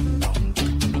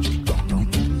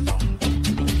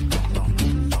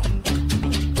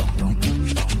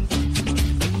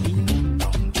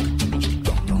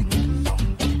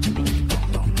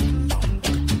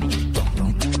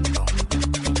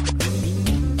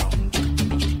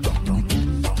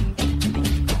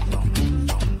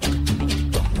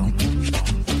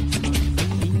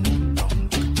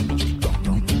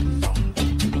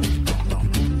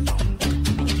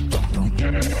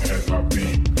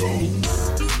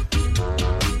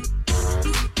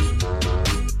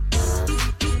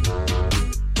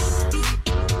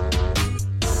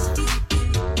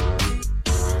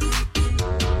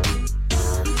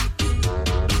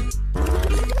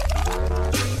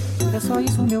 só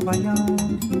isso, meu baião,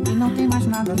 e não tem mais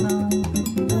nada não.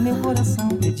 O meu coração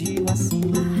pediu assim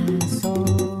só.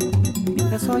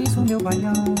 É só isso, meu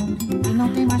baião, e não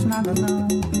tem mais nada não.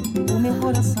 O meu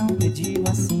coração pediu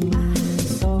assim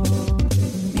só.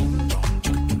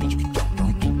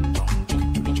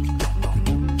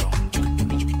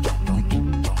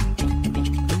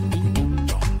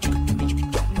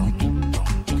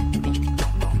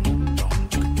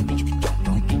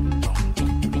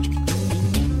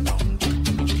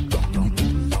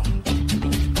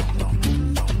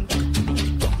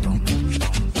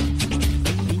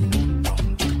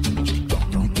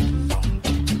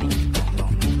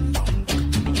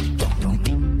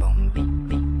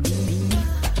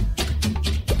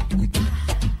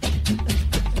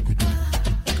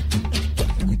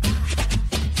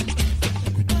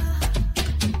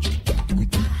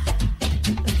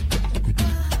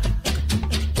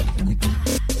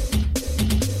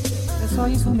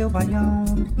 Meu baião,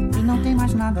 e não tem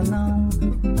mais nada não.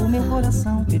 O meu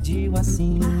coração pediu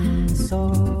assim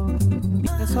só.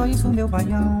 É só isso, meu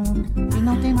baião, e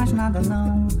não tem mais nada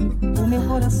não. O meu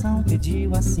coração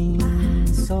pediu assim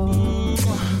só.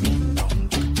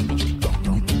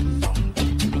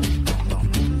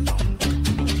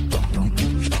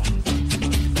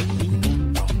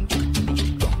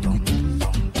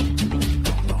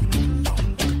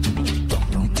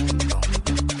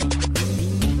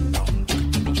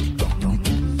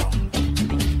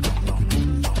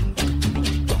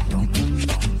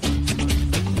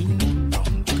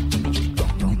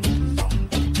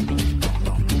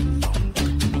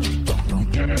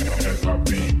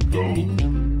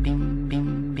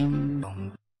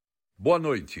 Boa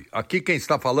noite, aqui quem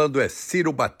está falando é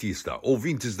Ciro Batista,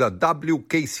 ouvintes da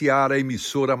WKCR, a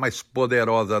emissora mais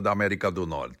poderosa da América do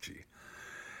Norte.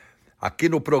 Aqui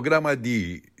no programa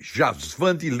de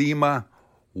Jassvan DeLima,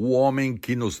 o homem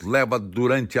que nos leva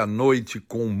durante a noite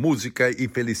com música e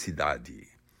felicidade.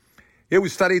 Eu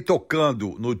estarei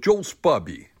tocando no Joe's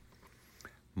Pub,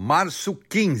 março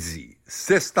 15,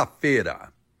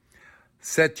 sexta-feira,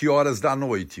 7 horas da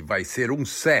noite. Vai ser um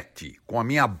set com a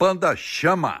minha banda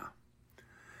Chama.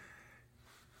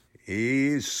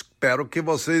 E espero que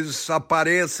vocês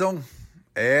apareçam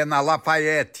na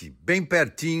Lafayette, bem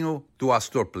pertinho do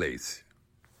Astor Place.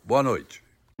 Boa noite.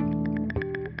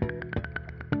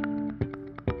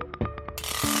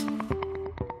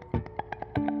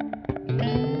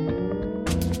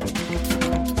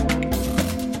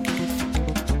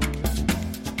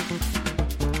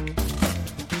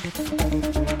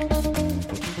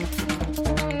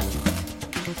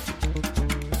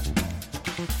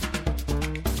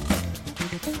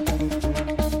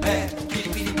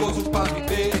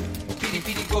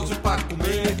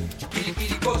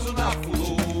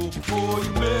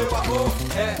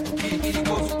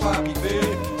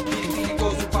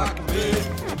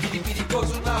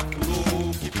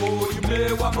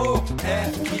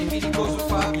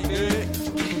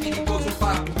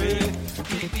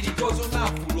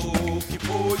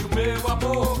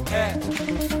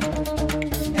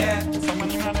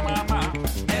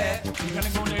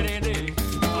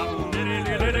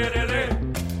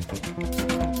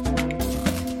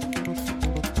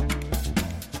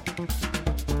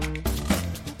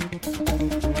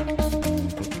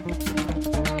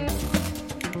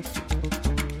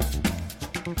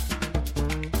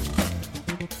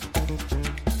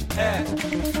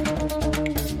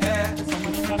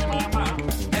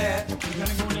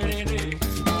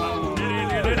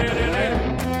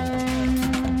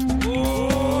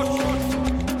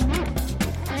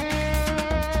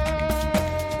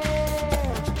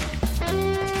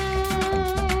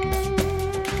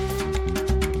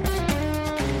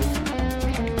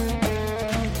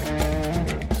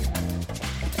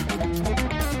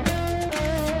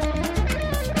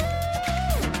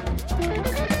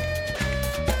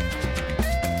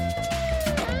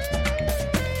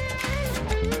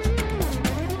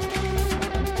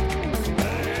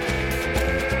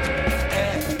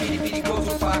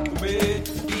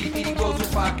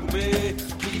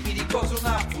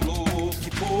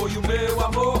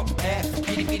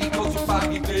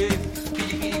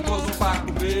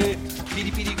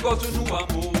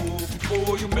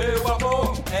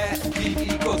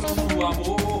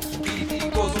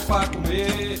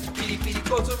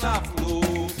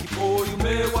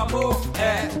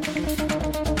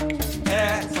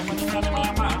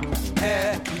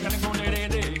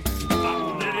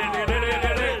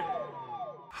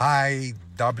 Hi,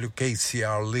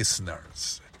 WKCR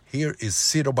listeners. Here is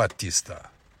Ciro Batista.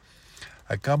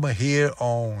 I come here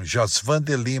on Jassvan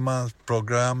DeLima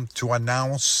program to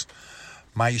announce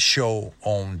my show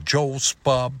on Joe's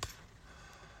Pub,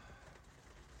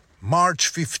 March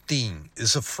 15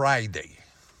 is a Friday.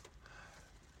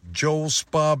 Joe's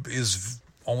Pub is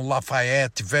on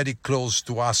Lafayette, very close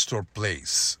to Astor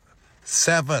Place.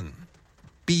 7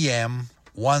 p.m.,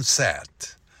 one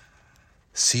set.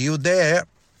 See you there.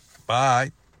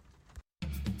 Bye.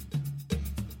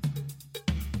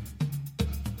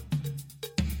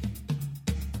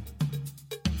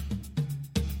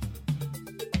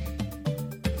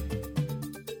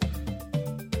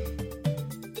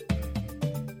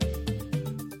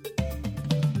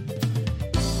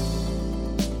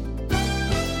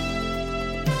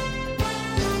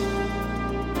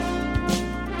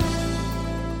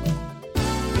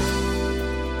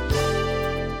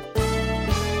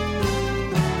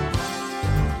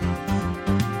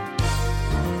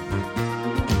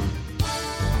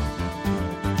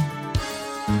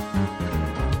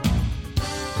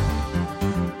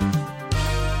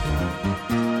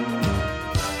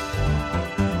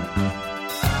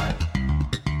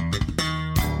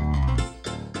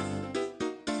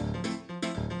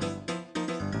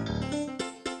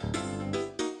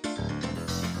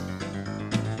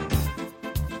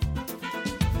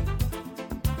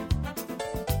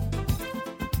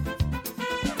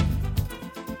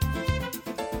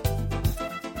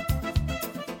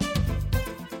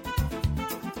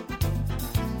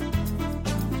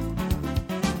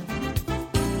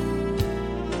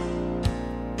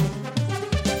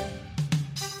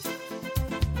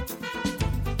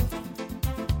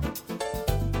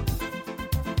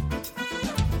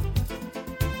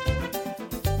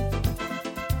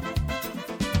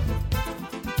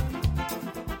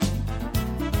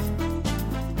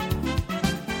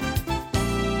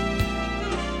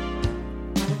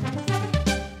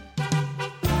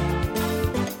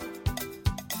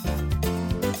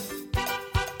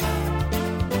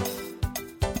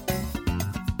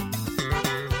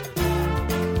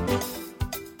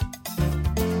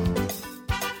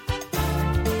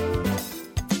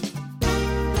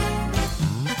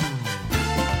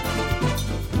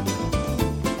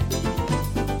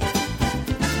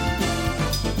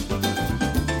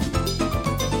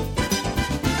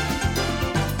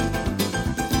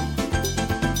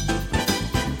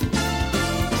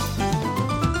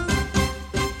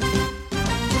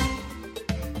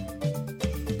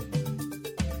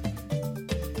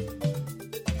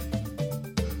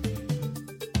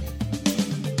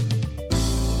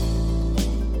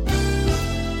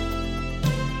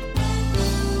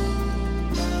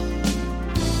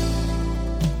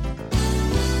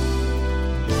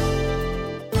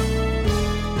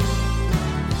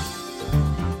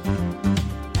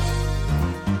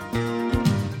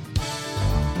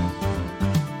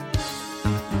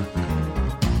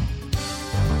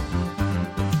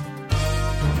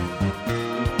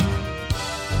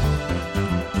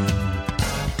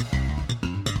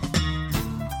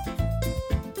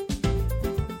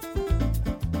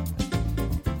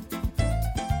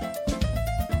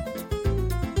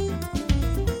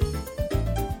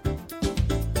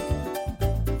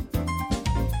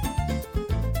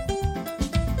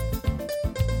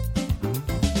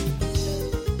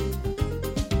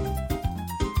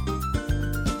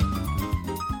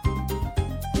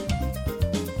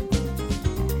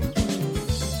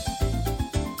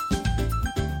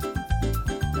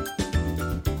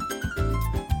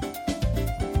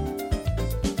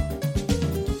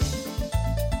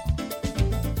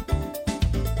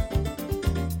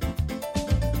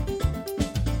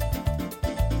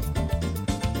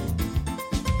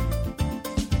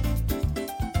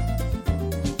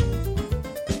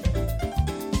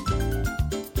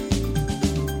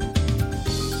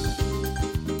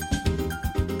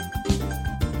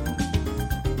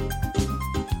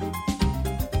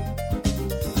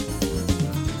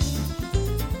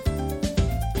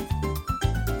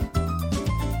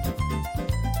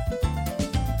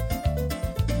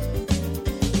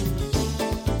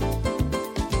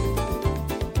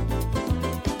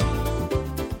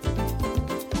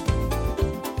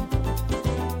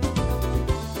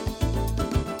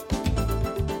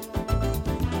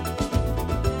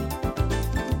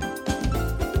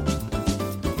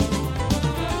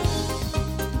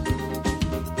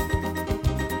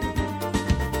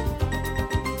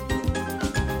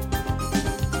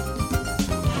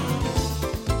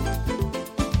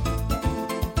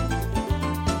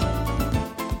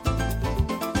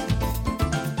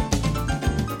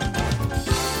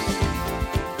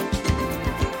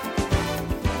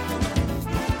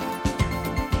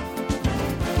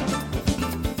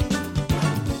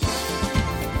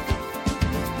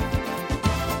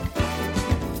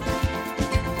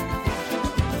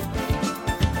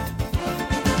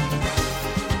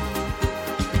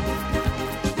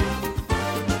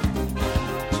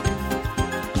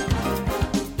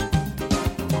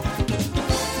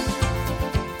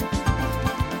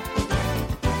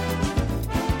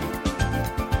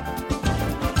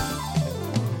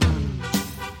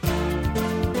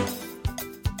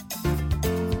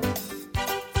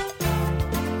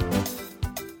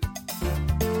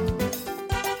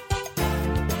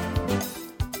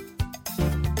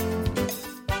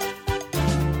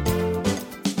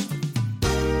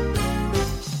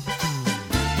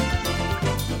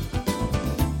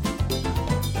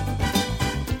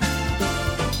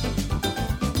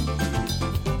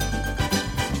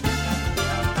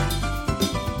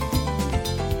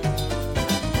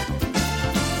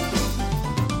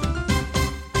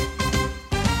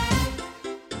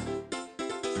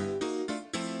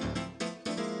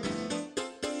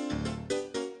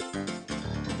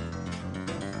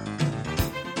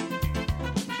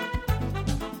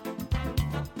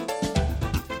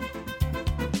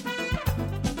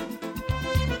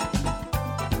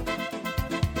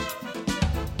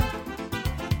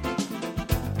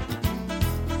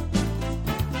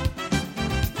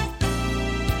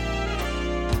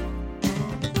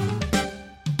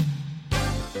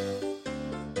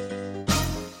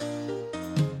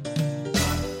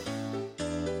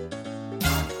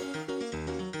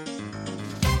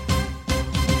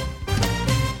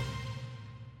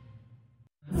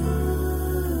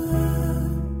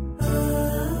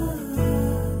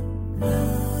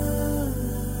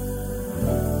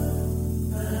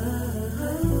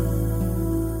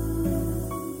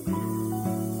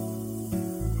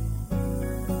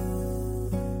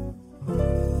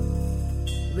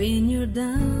 when you're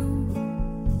down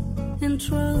in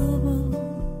trouble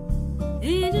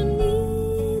and you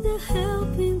need a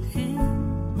helping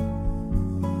hand,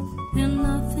 and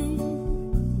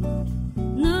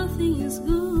nothing is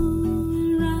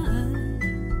going right.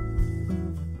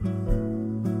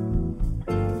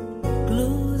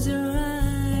 Close your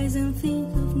eyes and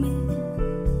think of me,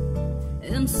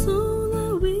 and soon I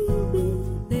will be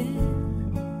there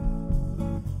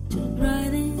to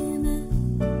brighten up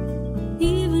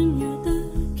even your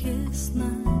darkest night.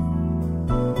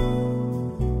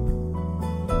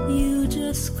 You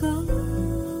just call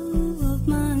of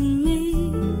my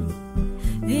name,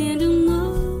 and you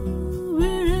know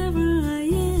wherever I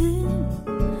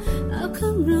am, I'll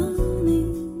come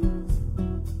running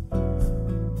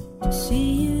to see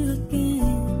you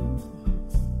again.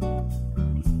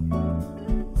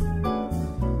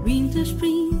 Winter,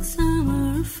 spring,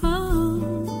 summer, fall,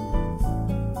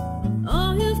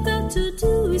 all you've got to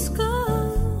do is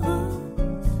call,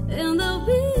 and I'll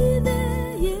be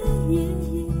there, yeah, yeah,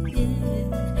 yeah,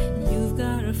 yeah. You've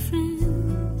got a friend.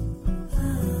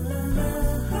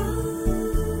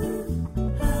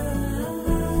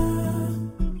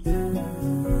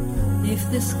 If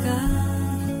the sky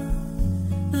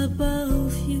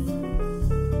above you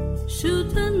should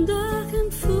turn dark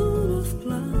and full of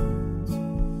clouds,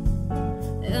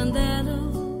 and that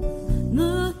old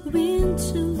north wind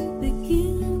should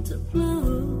begin to blow,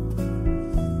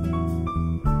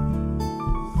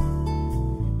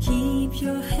 keep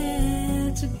your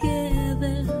head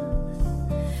together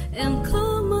and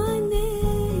call my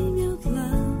name out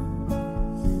loud.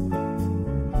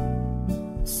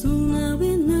 Soon I'll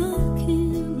be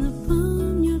knocking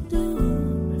upon your door.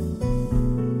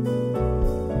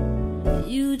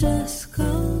 You just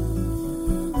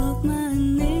call out my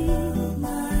name,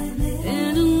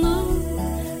 and you know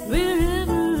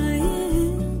wherever I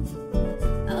am,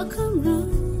 I'll come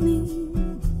running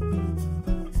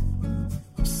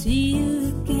to see you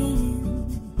again.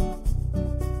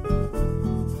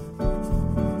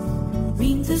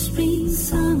 Winter, spring,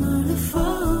 summer, or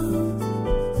fall,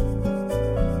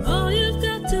 all you've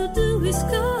got to do is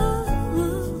call,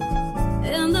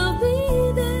 and I'll be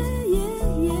there, yeah,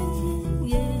 yeah,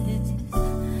 yeah, yeah.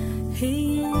 Hey,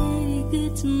 ain't it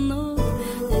good to know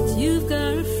that you've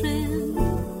got a friend?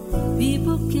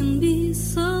 People can be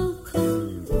so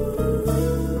cold,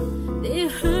 they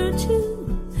hurt you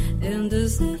and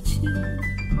desert you,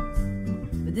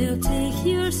 but they'll take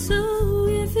your soul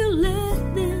if you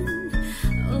let them.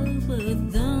 Oh, but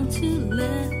don't you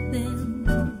let them.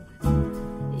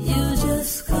 You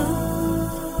just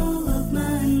call up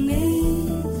my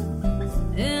name,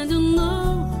 and you know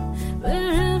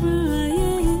wherever I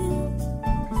am,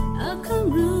 I'll come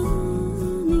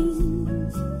running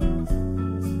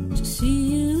to see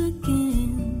you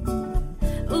again.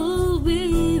 Oh,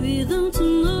 baby, don't you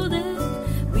know that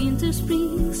winter,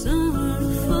 spring, summer,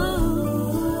 fall,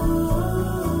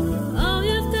 all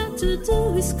you've got to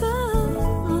do is call.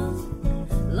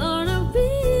 Lord, I'll be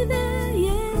there,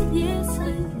 yeah, yes, I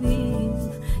will.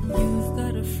 You've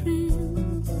got a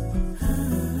friend.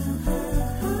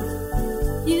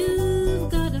 You've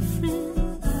got a friend.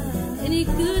 Any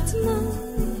good to know?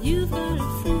 You've got a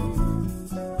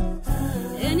friend.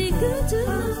 Any good to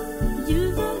know?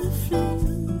 You've got a friend.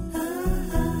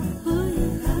 Oh,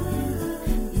 yeah.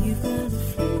 You've got a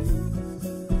friend.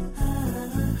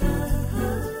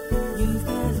 You've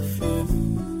got a friend.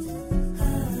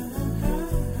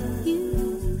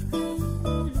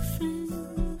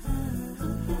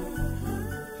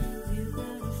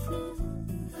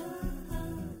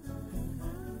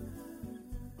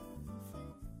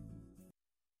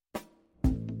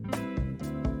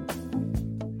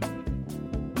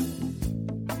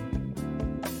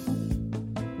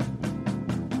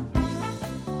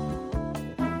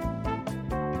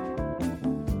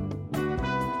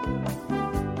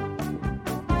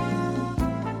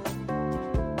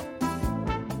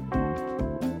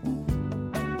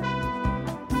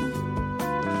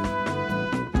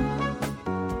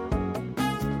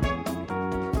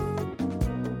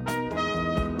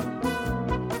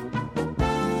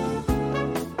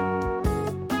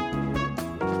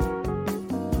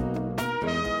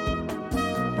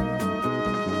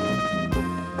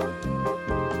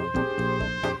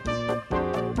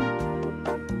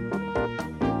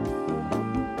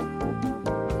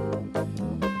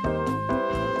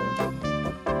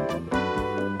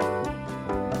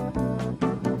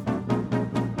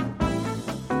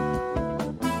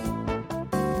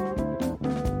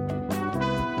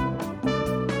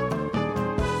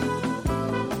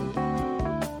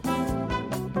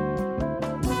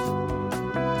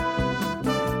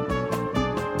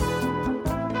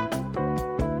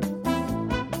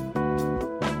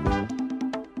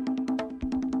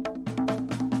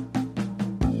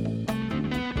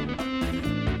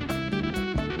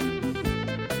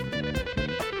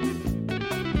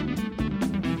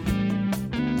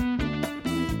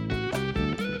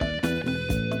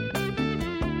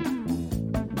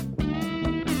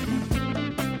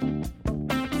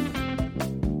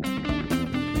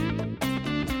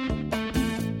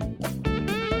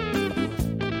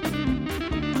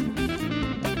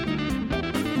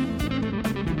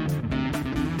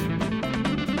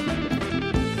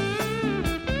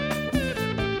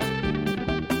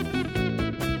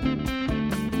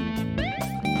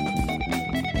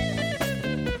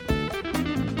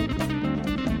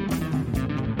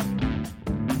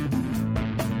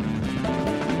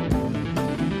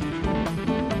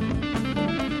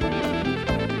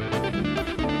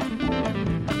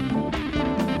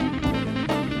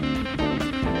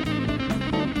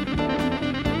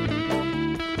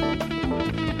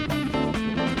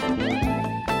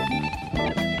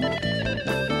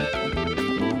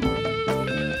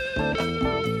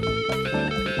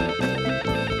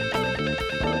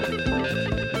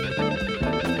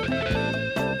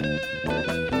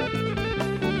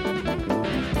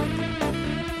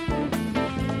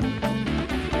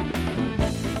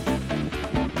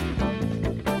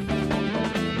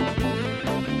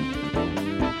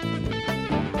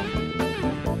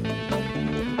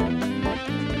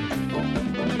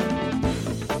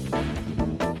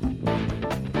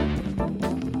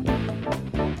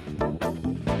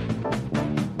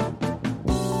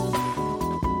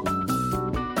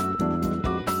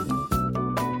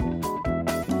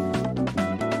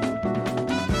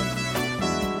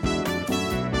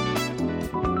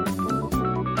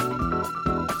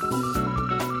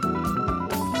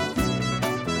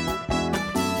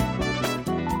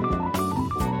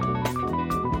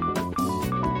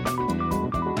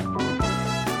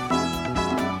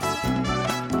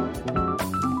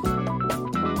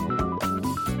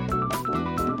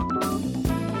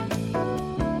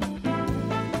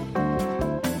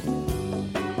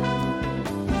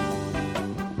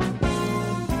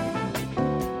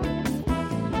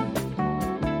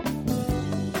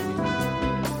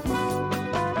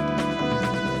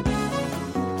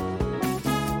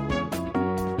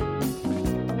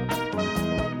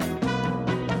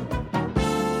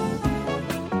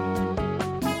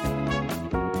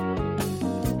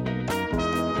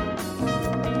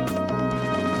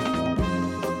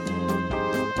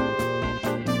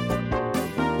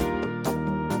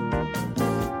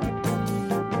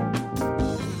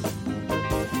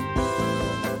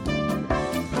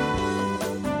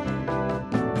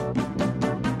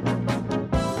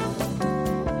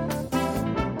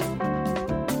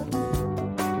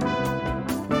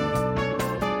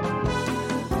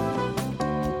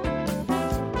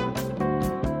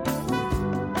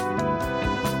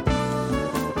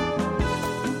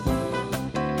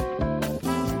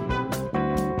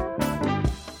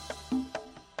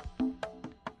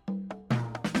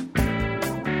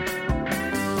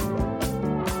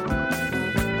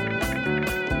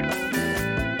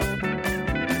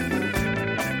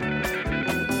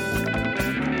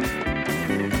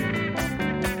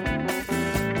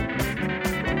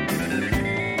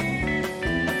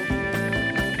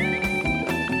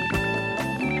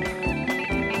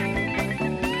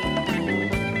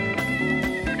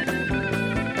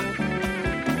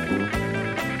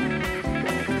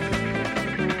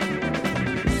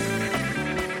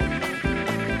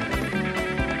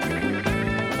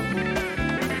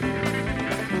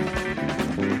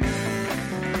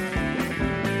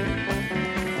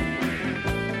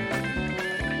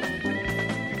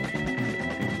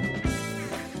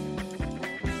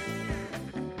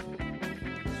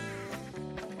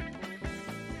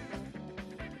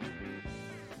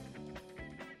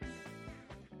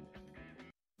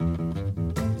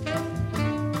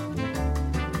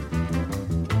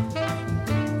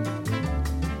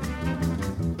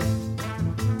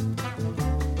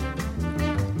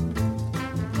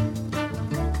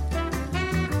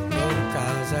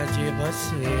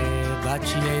 você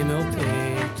bate em meu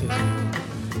peito.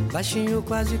 Baixinho,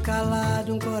 quase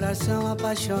calado, um coração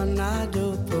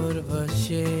apaixonado por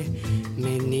você.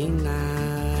 Menina,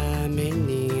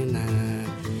 menina,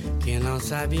 que não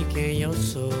sabe quem eu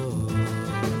sou.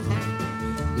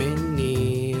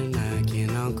 Menina, que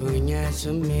não conhece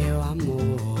o meu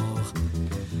amor.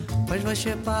 Pois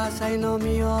você passa e não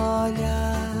me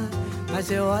olha,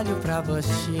 mas eu olho pra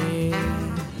você.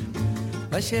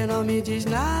 Você não me diz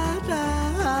nada,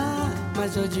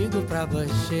 mas eu digo pra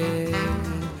você.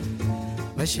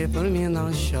 Você por mim não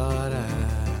chora,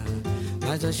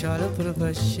 mas eu choro por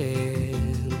você.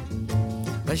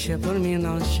 Você por mim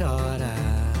não chora,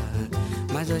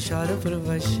 mas eu choro por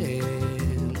você.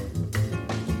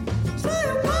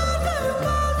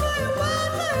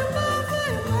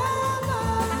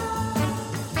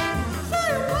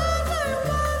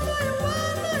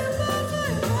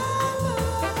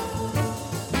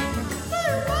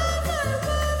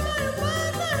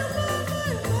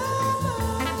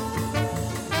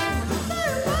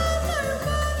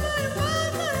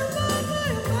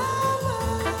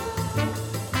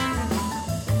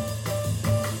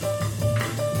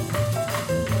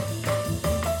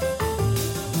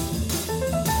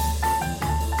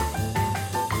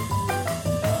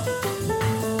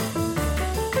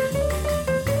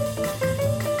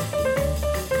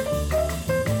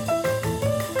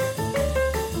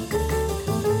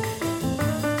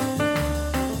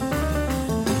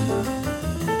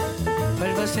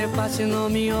 Você passa e não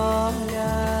me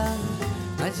olha,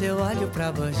 mas eu olho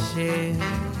pra você.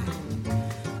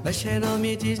 Você não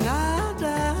me diz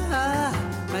nada,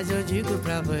 mas eu digo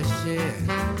pra você.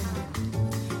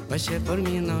 Você por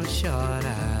mim não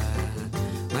chora,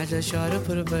 mas eu choro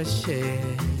por você.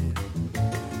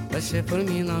 Você por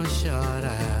mim não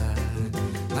chora,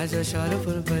 mas eu choro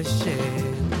por você.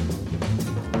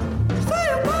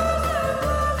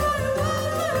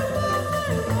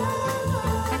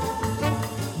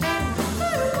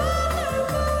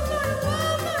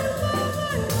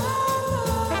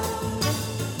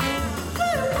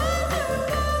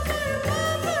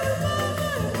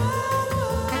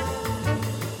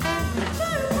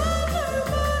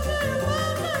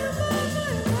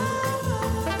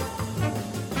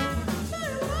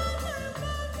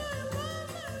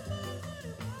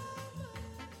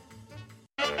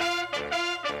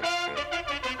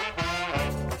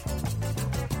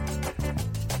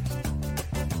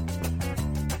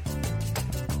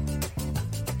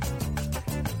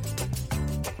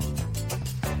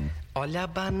 Olha a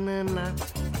banana,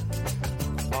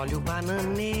 olha o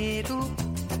bananeiro.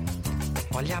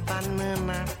 Olha a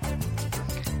banana,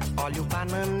 olha o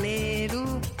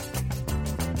bananeiro.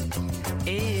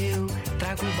 Eu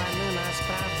trago bananas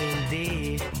pra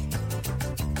vender.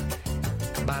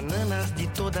 Bananas de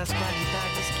todas as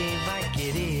qualidades, quem vai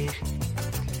querer?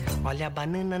 Olha a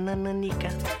banana nananica,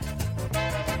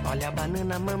 olha a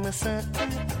banana mamaçã,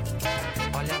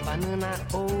 olha a banana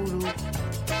ouro,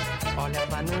 olha a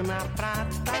banana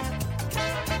prata,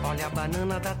 olha a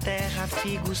banana da terra,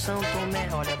 figo, São Tomé,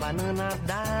 olha a banana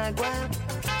d'água.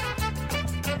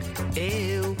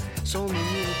 Eu sou um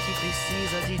menino que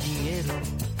precisa de dinheiro,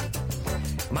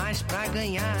 mas pra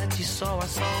ganhar de sol a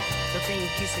sol eu tenho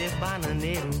que ser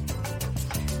bananeiro.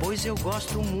 Pois eu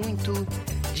gosto muito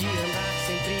de andar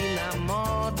sempre na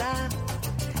moda,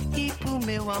 e pro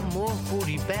meu amor puro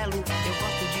e belo eu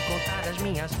gosto de contar as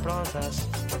minhas prosas.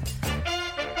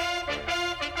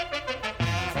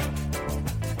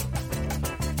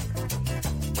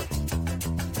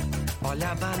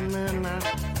 Olha a banana,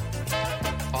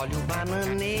 olha o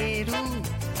bananeiro.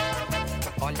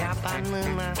 Olha a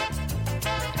banana,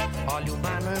 olha o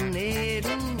bananeiro.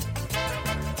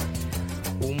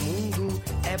 O mundo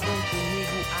é bom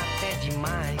comigo até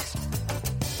demais,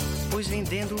 pois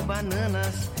vendendo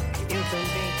bananas eu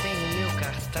também tenho meu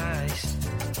cartaz.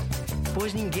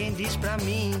 Pois ninguém diz pra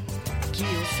mim que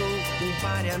eu sou um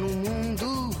pária no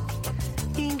mundo.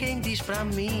 Ninguém diz pra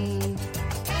mim,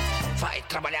 vai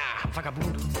trabalhar,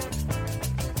 vagabundo.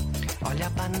 Olha a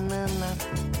banana,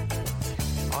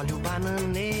 olha o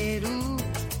bananeiro.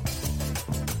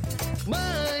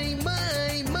 Mãe,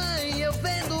 mãe, mãe, eu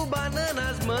vendo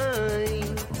bananas, mãe.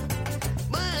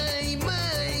 Mãe,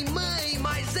 mãe, mãe,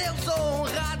 mas eu sou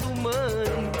honrado,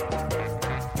 mãe.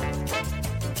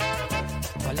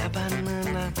 Olha a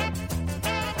banana,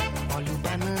 olha o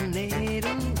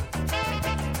bananeiro.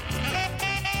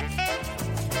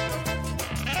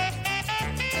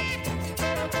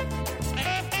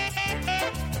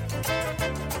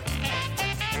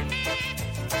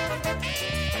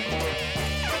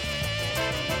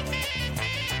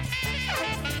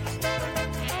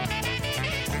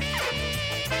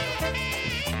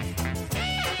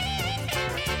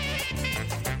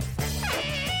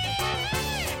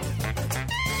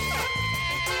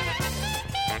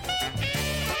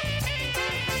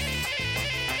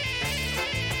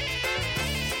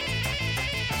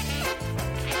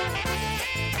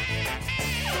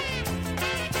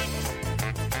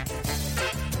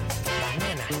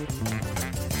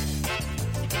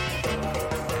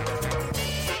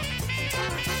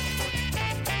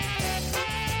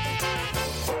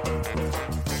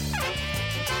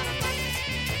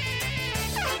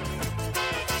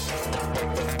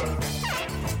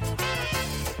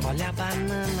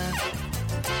 banana.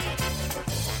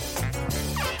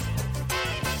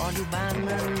 Olha o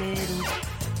bananeiro.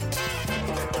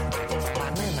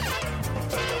 Banana.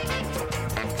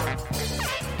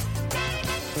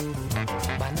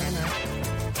 Banana.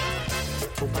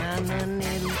 O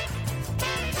bananeiro.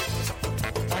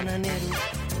 Bananeiro.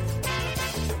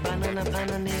 Banana,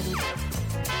 bananeiro.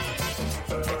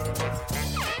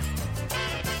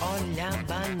 Olha a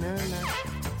banana.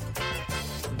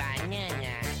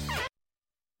 Banana.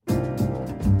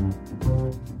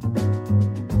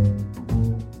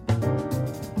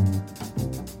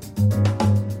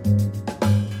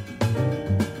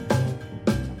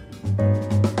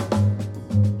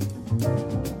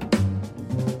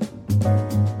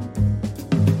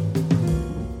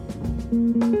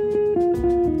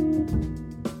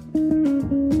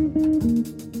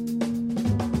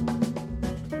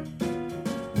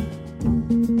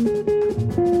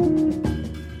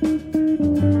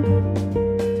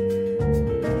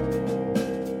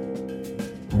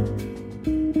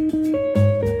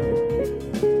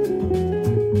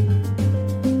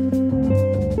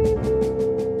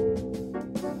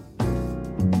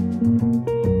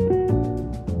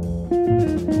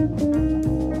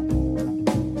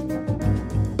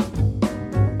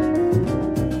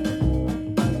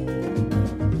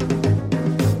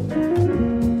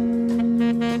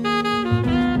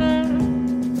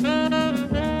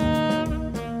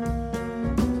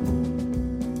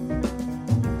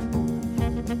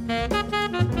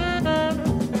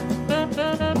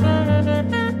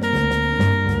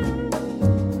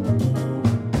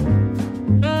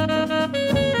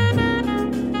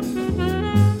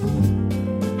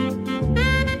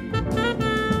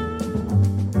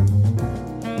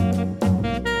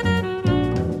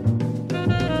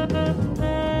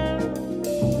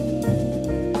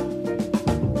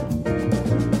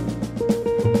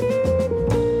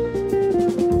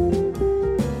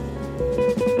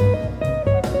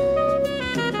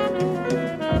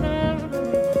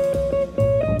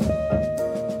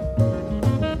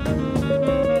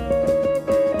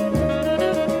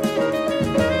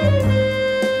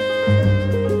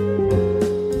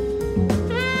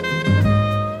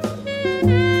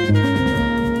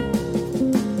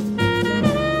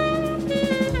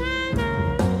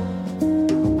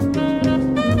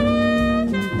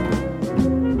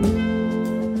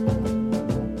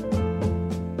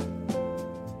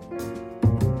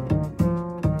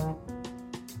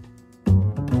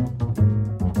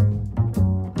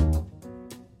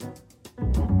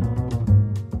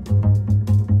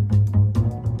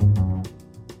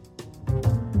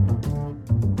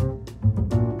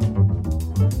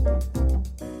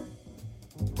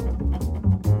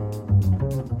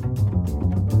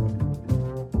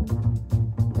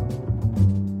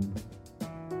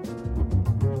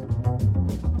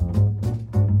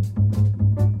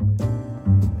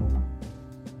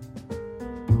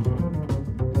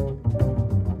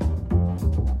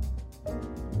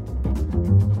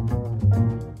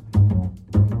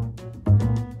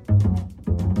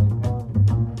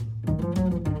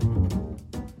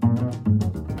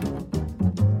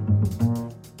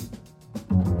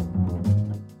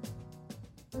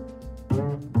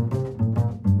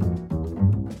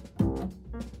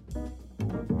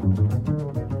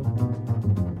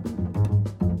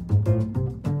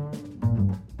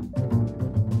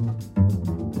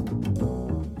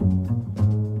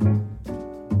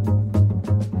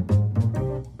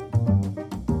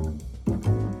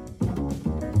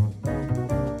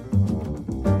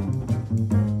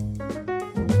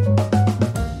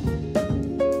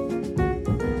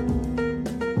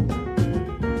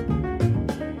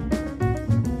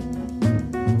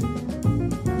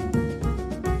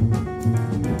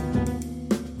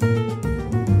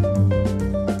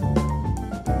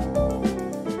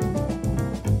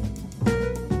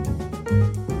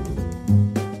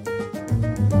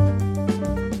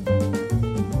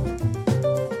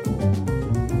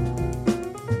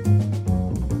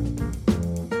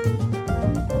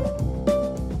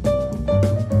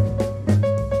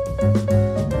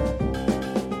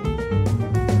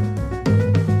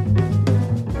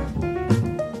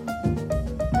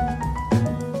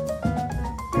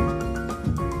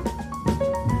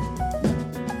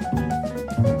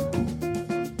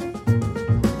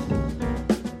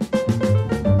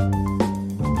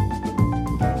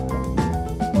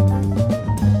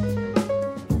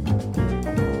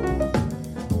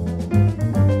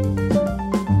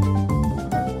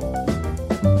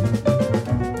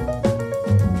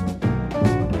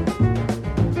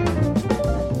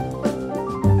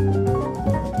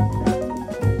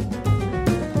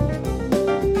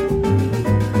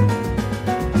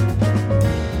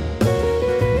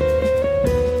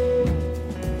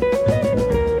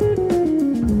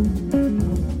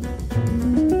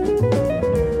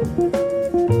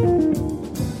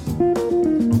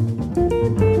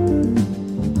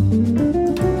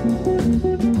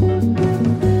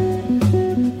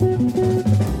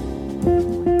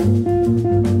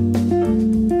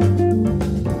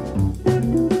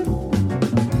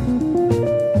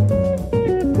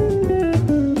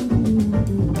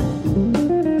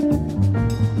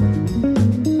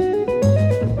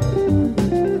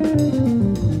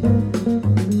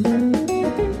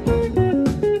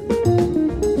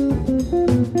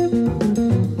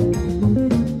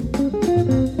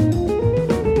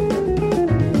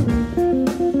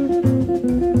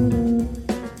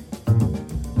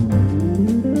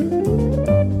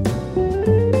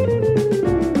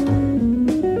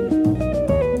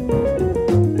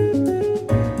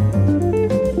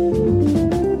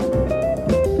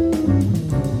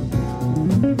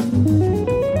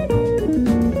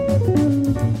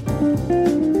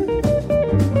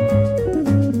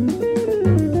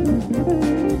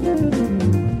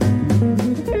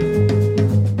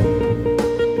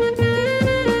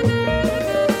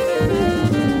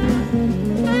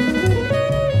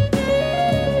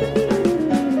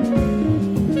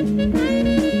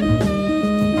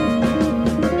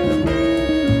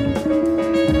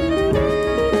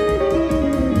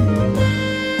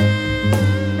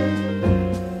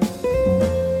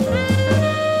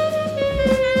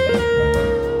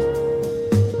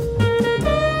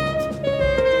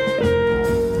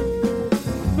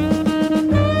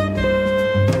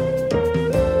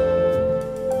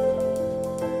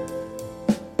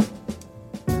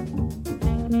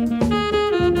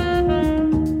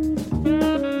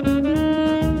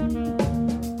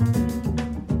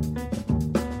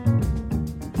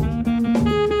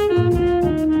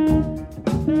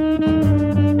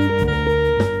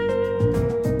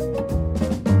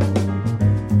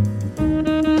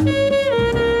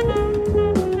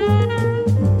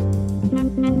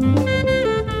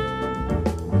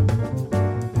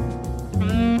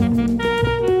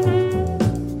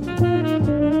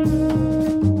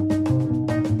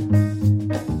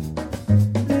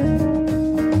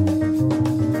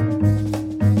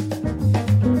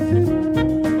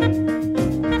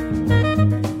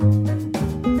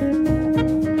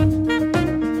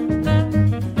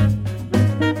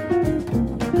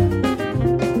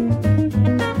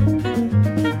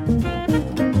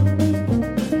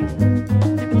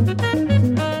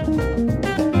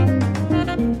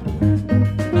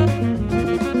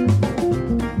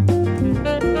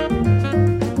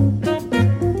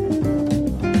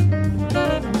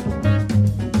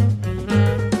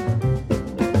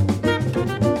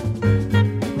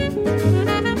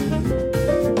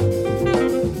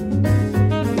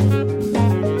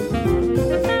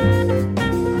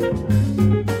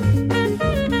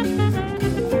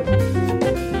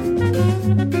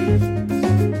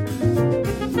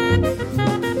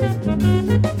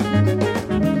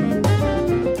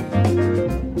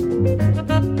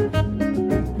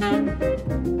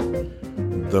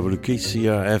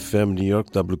 WKCR FM New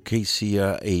York,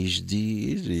 WKCR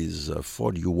HD. It is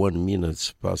 41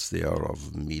 minutes past the hour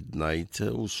of midnight.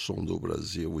 O Som do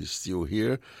Brasil is still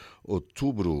here.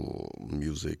 Outubro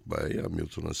music by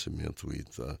Hamilton Nascimento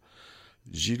with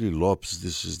Gili Lopes.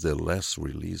 This is the last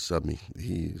release. I mean,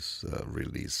 his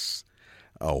release,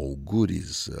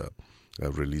 Augures,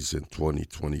 released in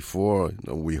 2024.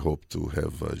 We hope to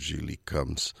have Gili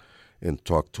comes and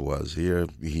talk to us here.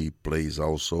 He plays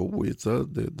also with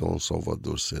the Dom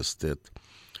Salvador Sestet.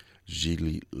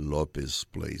 Gili Lopes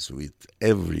plays with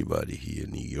everybody here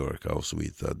in New York, also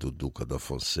with Duduca da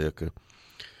Fonseca.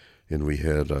 And we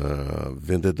had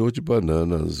Vendedor de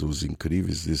Bananas, Os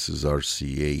Incríveis. This is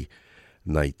RCA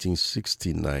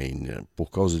 1969.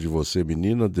 Por Causa de Você,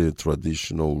 Menina, the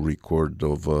traditional record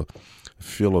of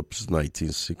Phillips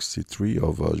 1963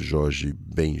 of Jorge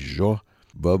Benjó.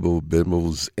 Bubble,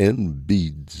 Bubbles, and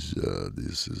Beads.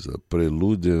 This is a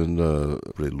prelude and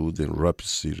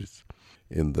Rhapsody.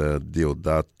 And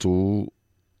Deodato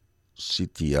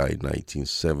CTI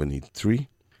 1973.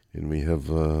 And we have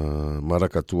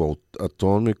Maracatu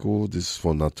Atômico. This is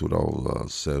for Natural,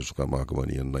 Sérgio Camargo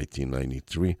Maria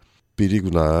 1993.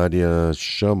 Perigo na Área,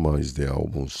 Chama is the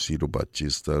album. Ciro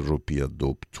Batista, Ropia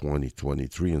Dope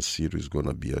 2023. And Ciro is going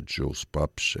to be at Joe's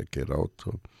Pub. Check it out.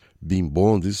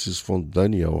 Bimbom, this is from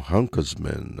Daniel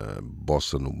Hankersman,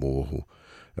 Bossa no Morro.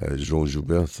 João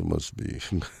Gilberto must be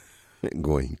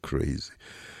going crazy.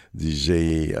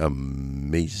 DJ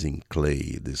Amazing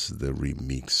Clay, this is the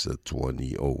remix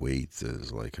 2008.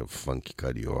 It's like a funky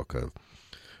carioca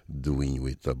doing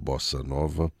with the Bossa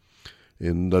Nova.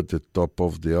 And at the top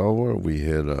of the hour, we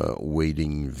had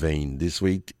Waiting in Vain. This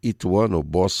week, Ituano,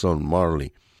 Bossa and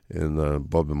Marley. And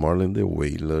Bob Marley and the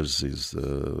Wailers is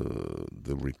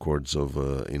the records of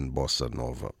in Bossa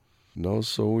Nova. No,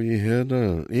 so we had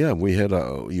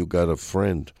You Got a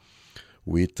Friend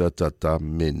with Tata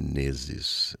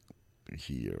Menezes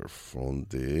here from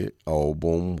the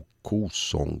album Cool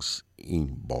Songs in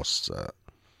Bossa.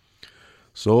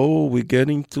 So we're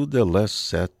getting to the last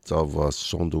set of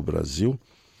Som do Brasil.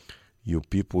 You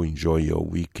people enjoy your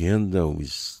weekend. We're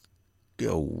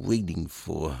still waiting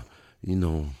for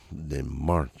the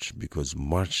March, because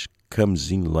March comes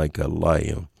in like a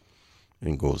lion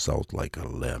and goes out like a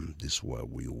lamb. This is what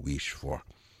we wish for.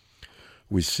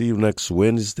 We see you next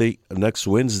Wednesday. Next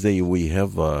Wednesday we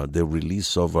have the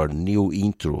release of our new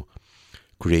intro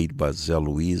created by Zé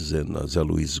Luiz, and Zé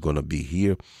Luiz is going to be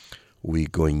here. We're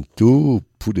going to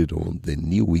put it on the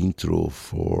new intro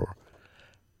for...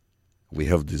 We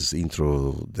have this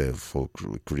intro there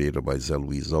created by Zé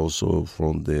Luiz also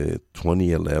from the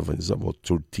 2011. It's about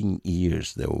 13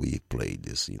 years that we played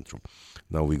this intro.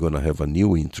 Now we're going to have a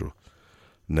new intro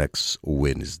next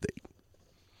Wednesday.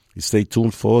 Stay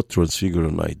tuned for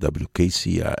Transfigure Night,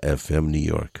 WKCR FM New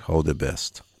York. All the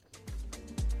best.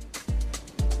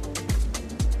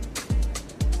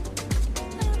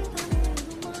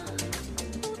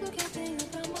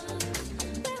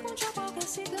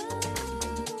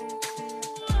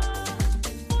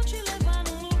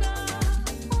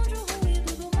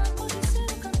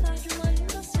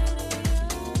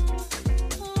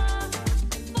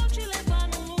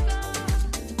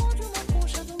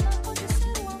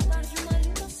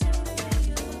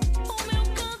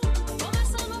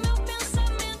 Começando meu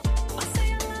pensamento.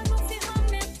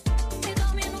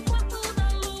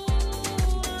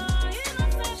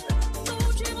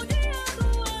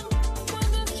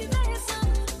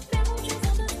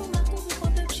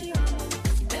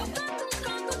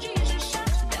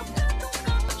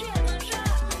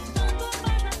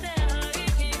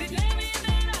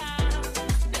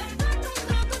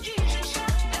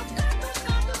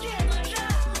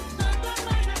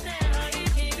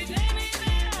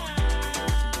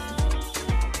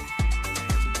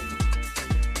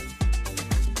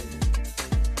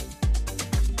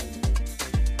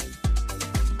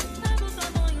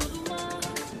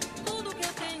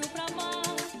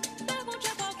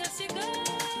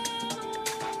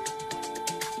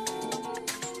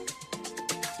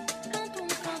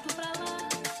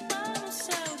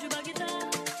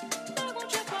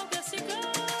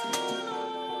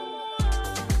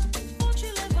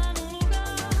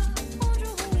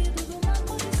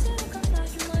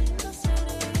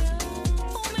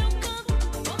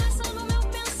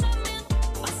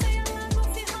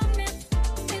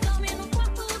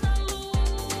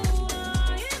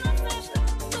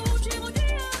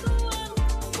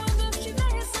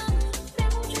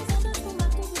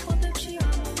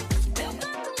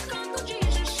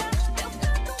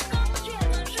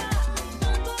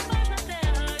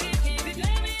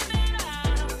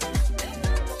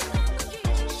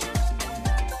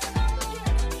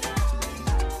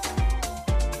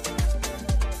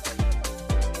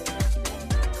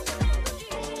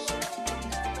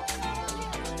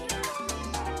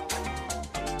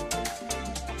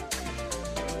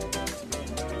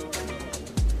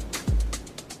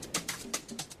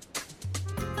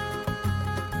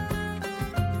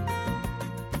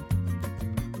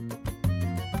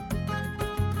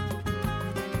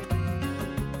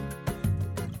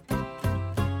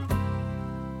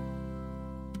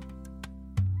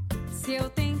 Se eu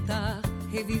tentar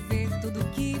reviver tudo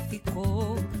que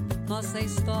ficou, nossa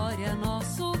história,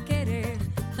 nosso querer,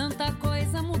 tanta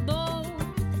coisa mudou.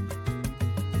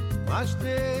 Mas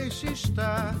deixe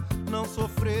estar, não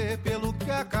sofrer pelo que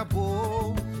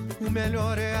acabou. O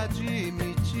melhor é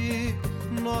admitir,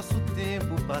 nosso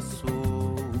tempo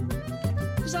passou.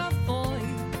 Já foi,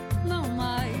 não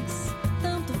mais,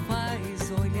 tanto faz.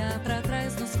 Olhar pra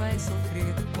trás nos faz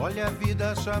sofrer. Olha a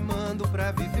vida chamando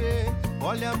pra viver,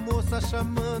 olha a moça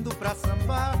chamando pra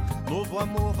sambar. Novo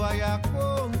amor vai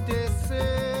acontecer.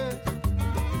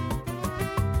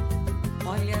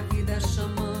 Olha a vida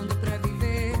chamando pra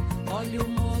viver, olha o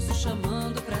moço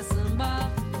chamando pra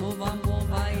sambar. Novo amor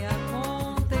vai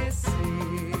acontecer.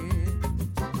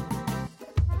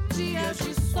 Dias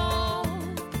de sol,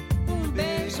 um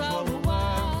beijo ao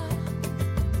luar,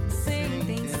 sem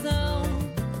intenção,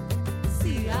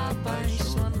 se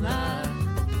apaixonar.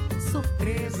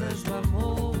 Surpresas do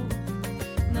amor,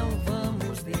 não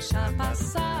vamos deixar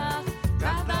passar.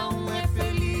 Cada um é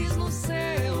feliz no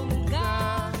seu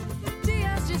lugar.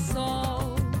 Dias de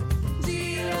sol,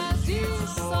 dias de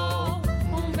sol,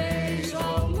 um beijo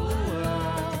ao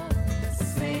luar,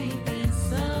 sem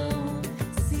intenção,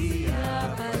 se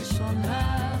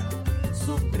apaixonar.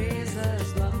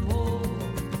 Surpresas do amor,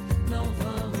 não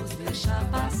vamos deixar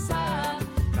passar.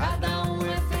 Cada um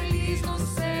é feliz no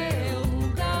seu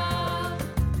lugar.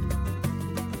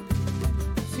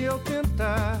 Se eu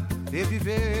tentar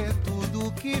reviver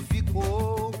tudo que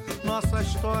ficou, nossa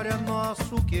história,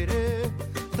 nosso querer,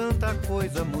 tanta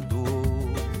coisa mudou.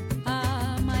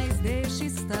 Ah, mas deixe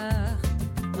estar,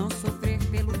 não sofrer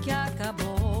pelo que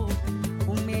acabou.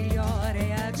 O melhor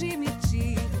é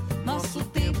admitir, nosso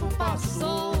tempo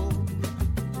passou.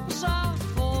 Já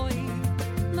foi,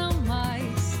 não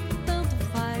mais, tanto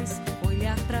faz.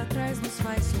 Olhar pra trás nos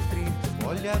faz sofrer.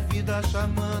 Olha a vida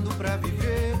chamando pra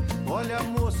viver, olha a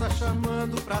moça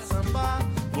chamando pra sambar.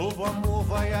 Novo amor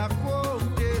vai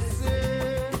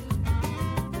acontecer.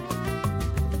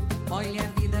 Olha a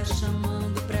vida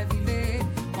chamando pra viver,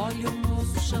 olha o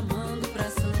moço chamando pra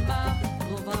sambar.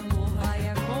 Novo amor vai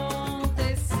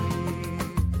acontecer.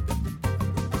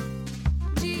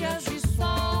 Dias de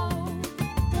sol,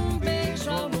 um beijo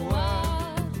ao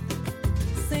luar,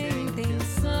 sem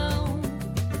intenção,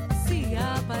 se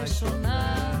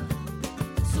apaixonar.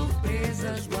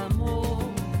 Surpresas do amor,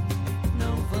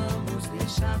 não vamos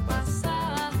deixar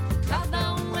passar.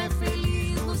 Cada um é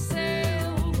feliz no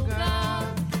seu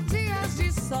lugar. Dias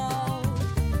de sol,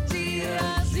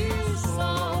 dias de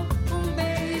sol, um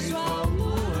beijo ao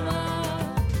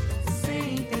luar,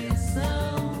 sem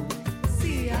intenção,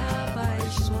 se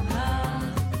apaixonar.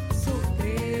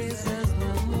 Surpresas do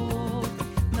amor,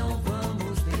 não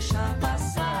vamos deixar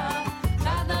passar.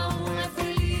 Cada um é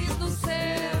feliz no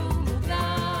seu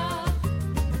lugar.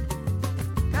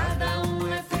 Cada um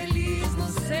é feliz no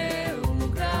seu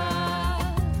lugar.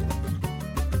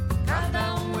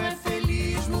 Cada um é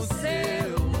feliz no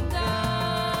seu lugar.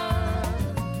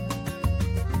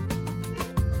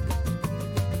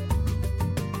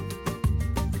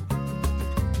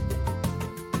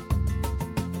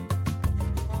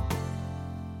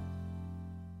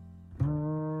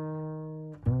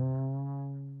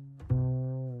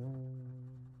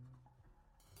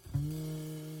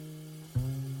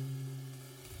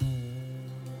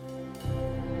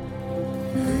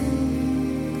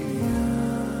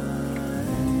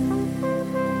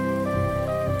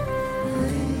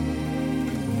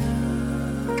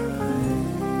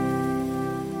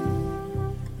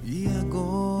 E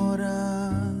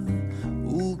agora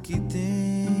o que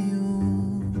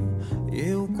tenho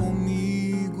eu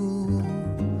comigo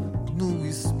no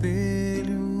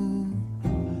espelho?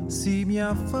 Se me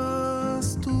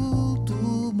afasto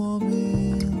do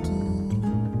momento,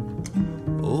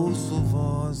 ouço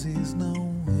vozes,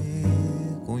 não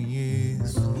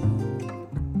reconheço.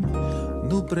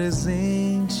 No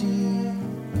presente,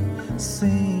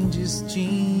 sem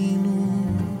destino,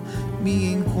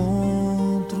 me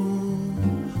encontro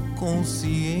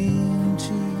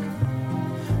consciente.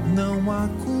 Não há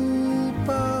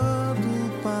culpa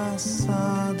do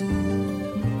passado.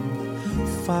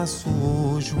 Faço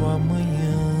hoje o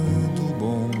amanhã do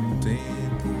bom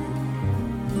tempo.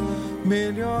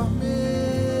 Melhor meditar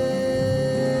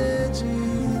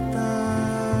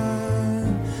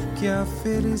que a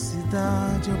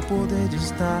felicidade é o poder de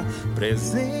estar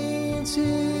presente,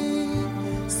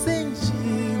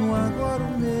 sentindo agora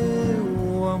o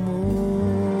meu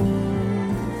amor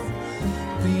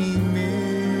primeiro.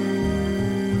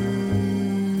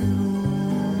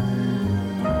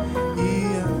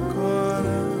 E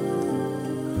agora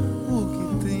o que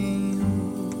tenho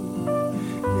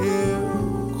eu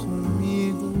comigo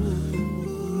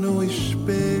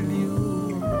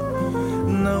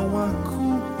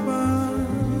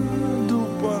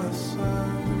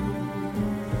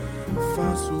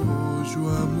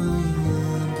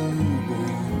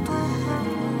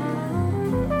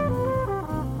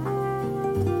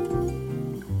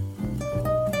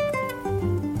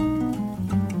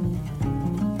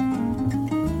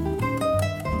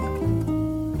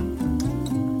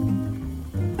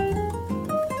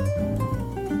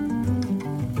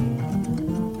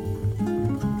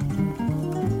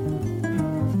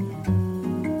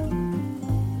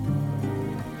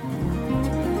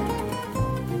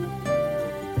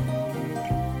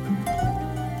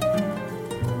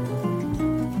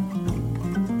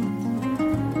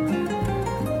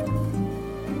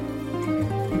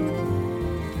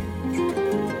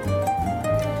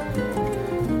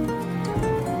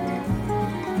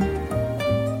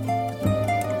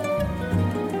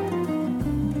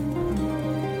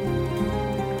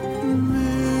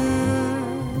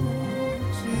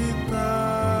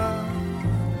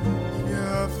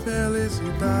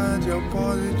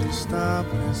está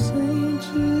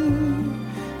presente.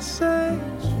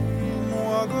 Sente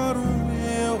no agora o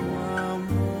meu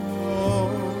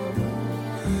amor.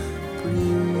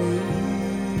 Primeiro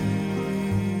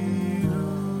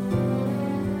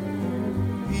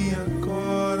e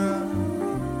agora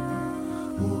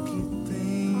o que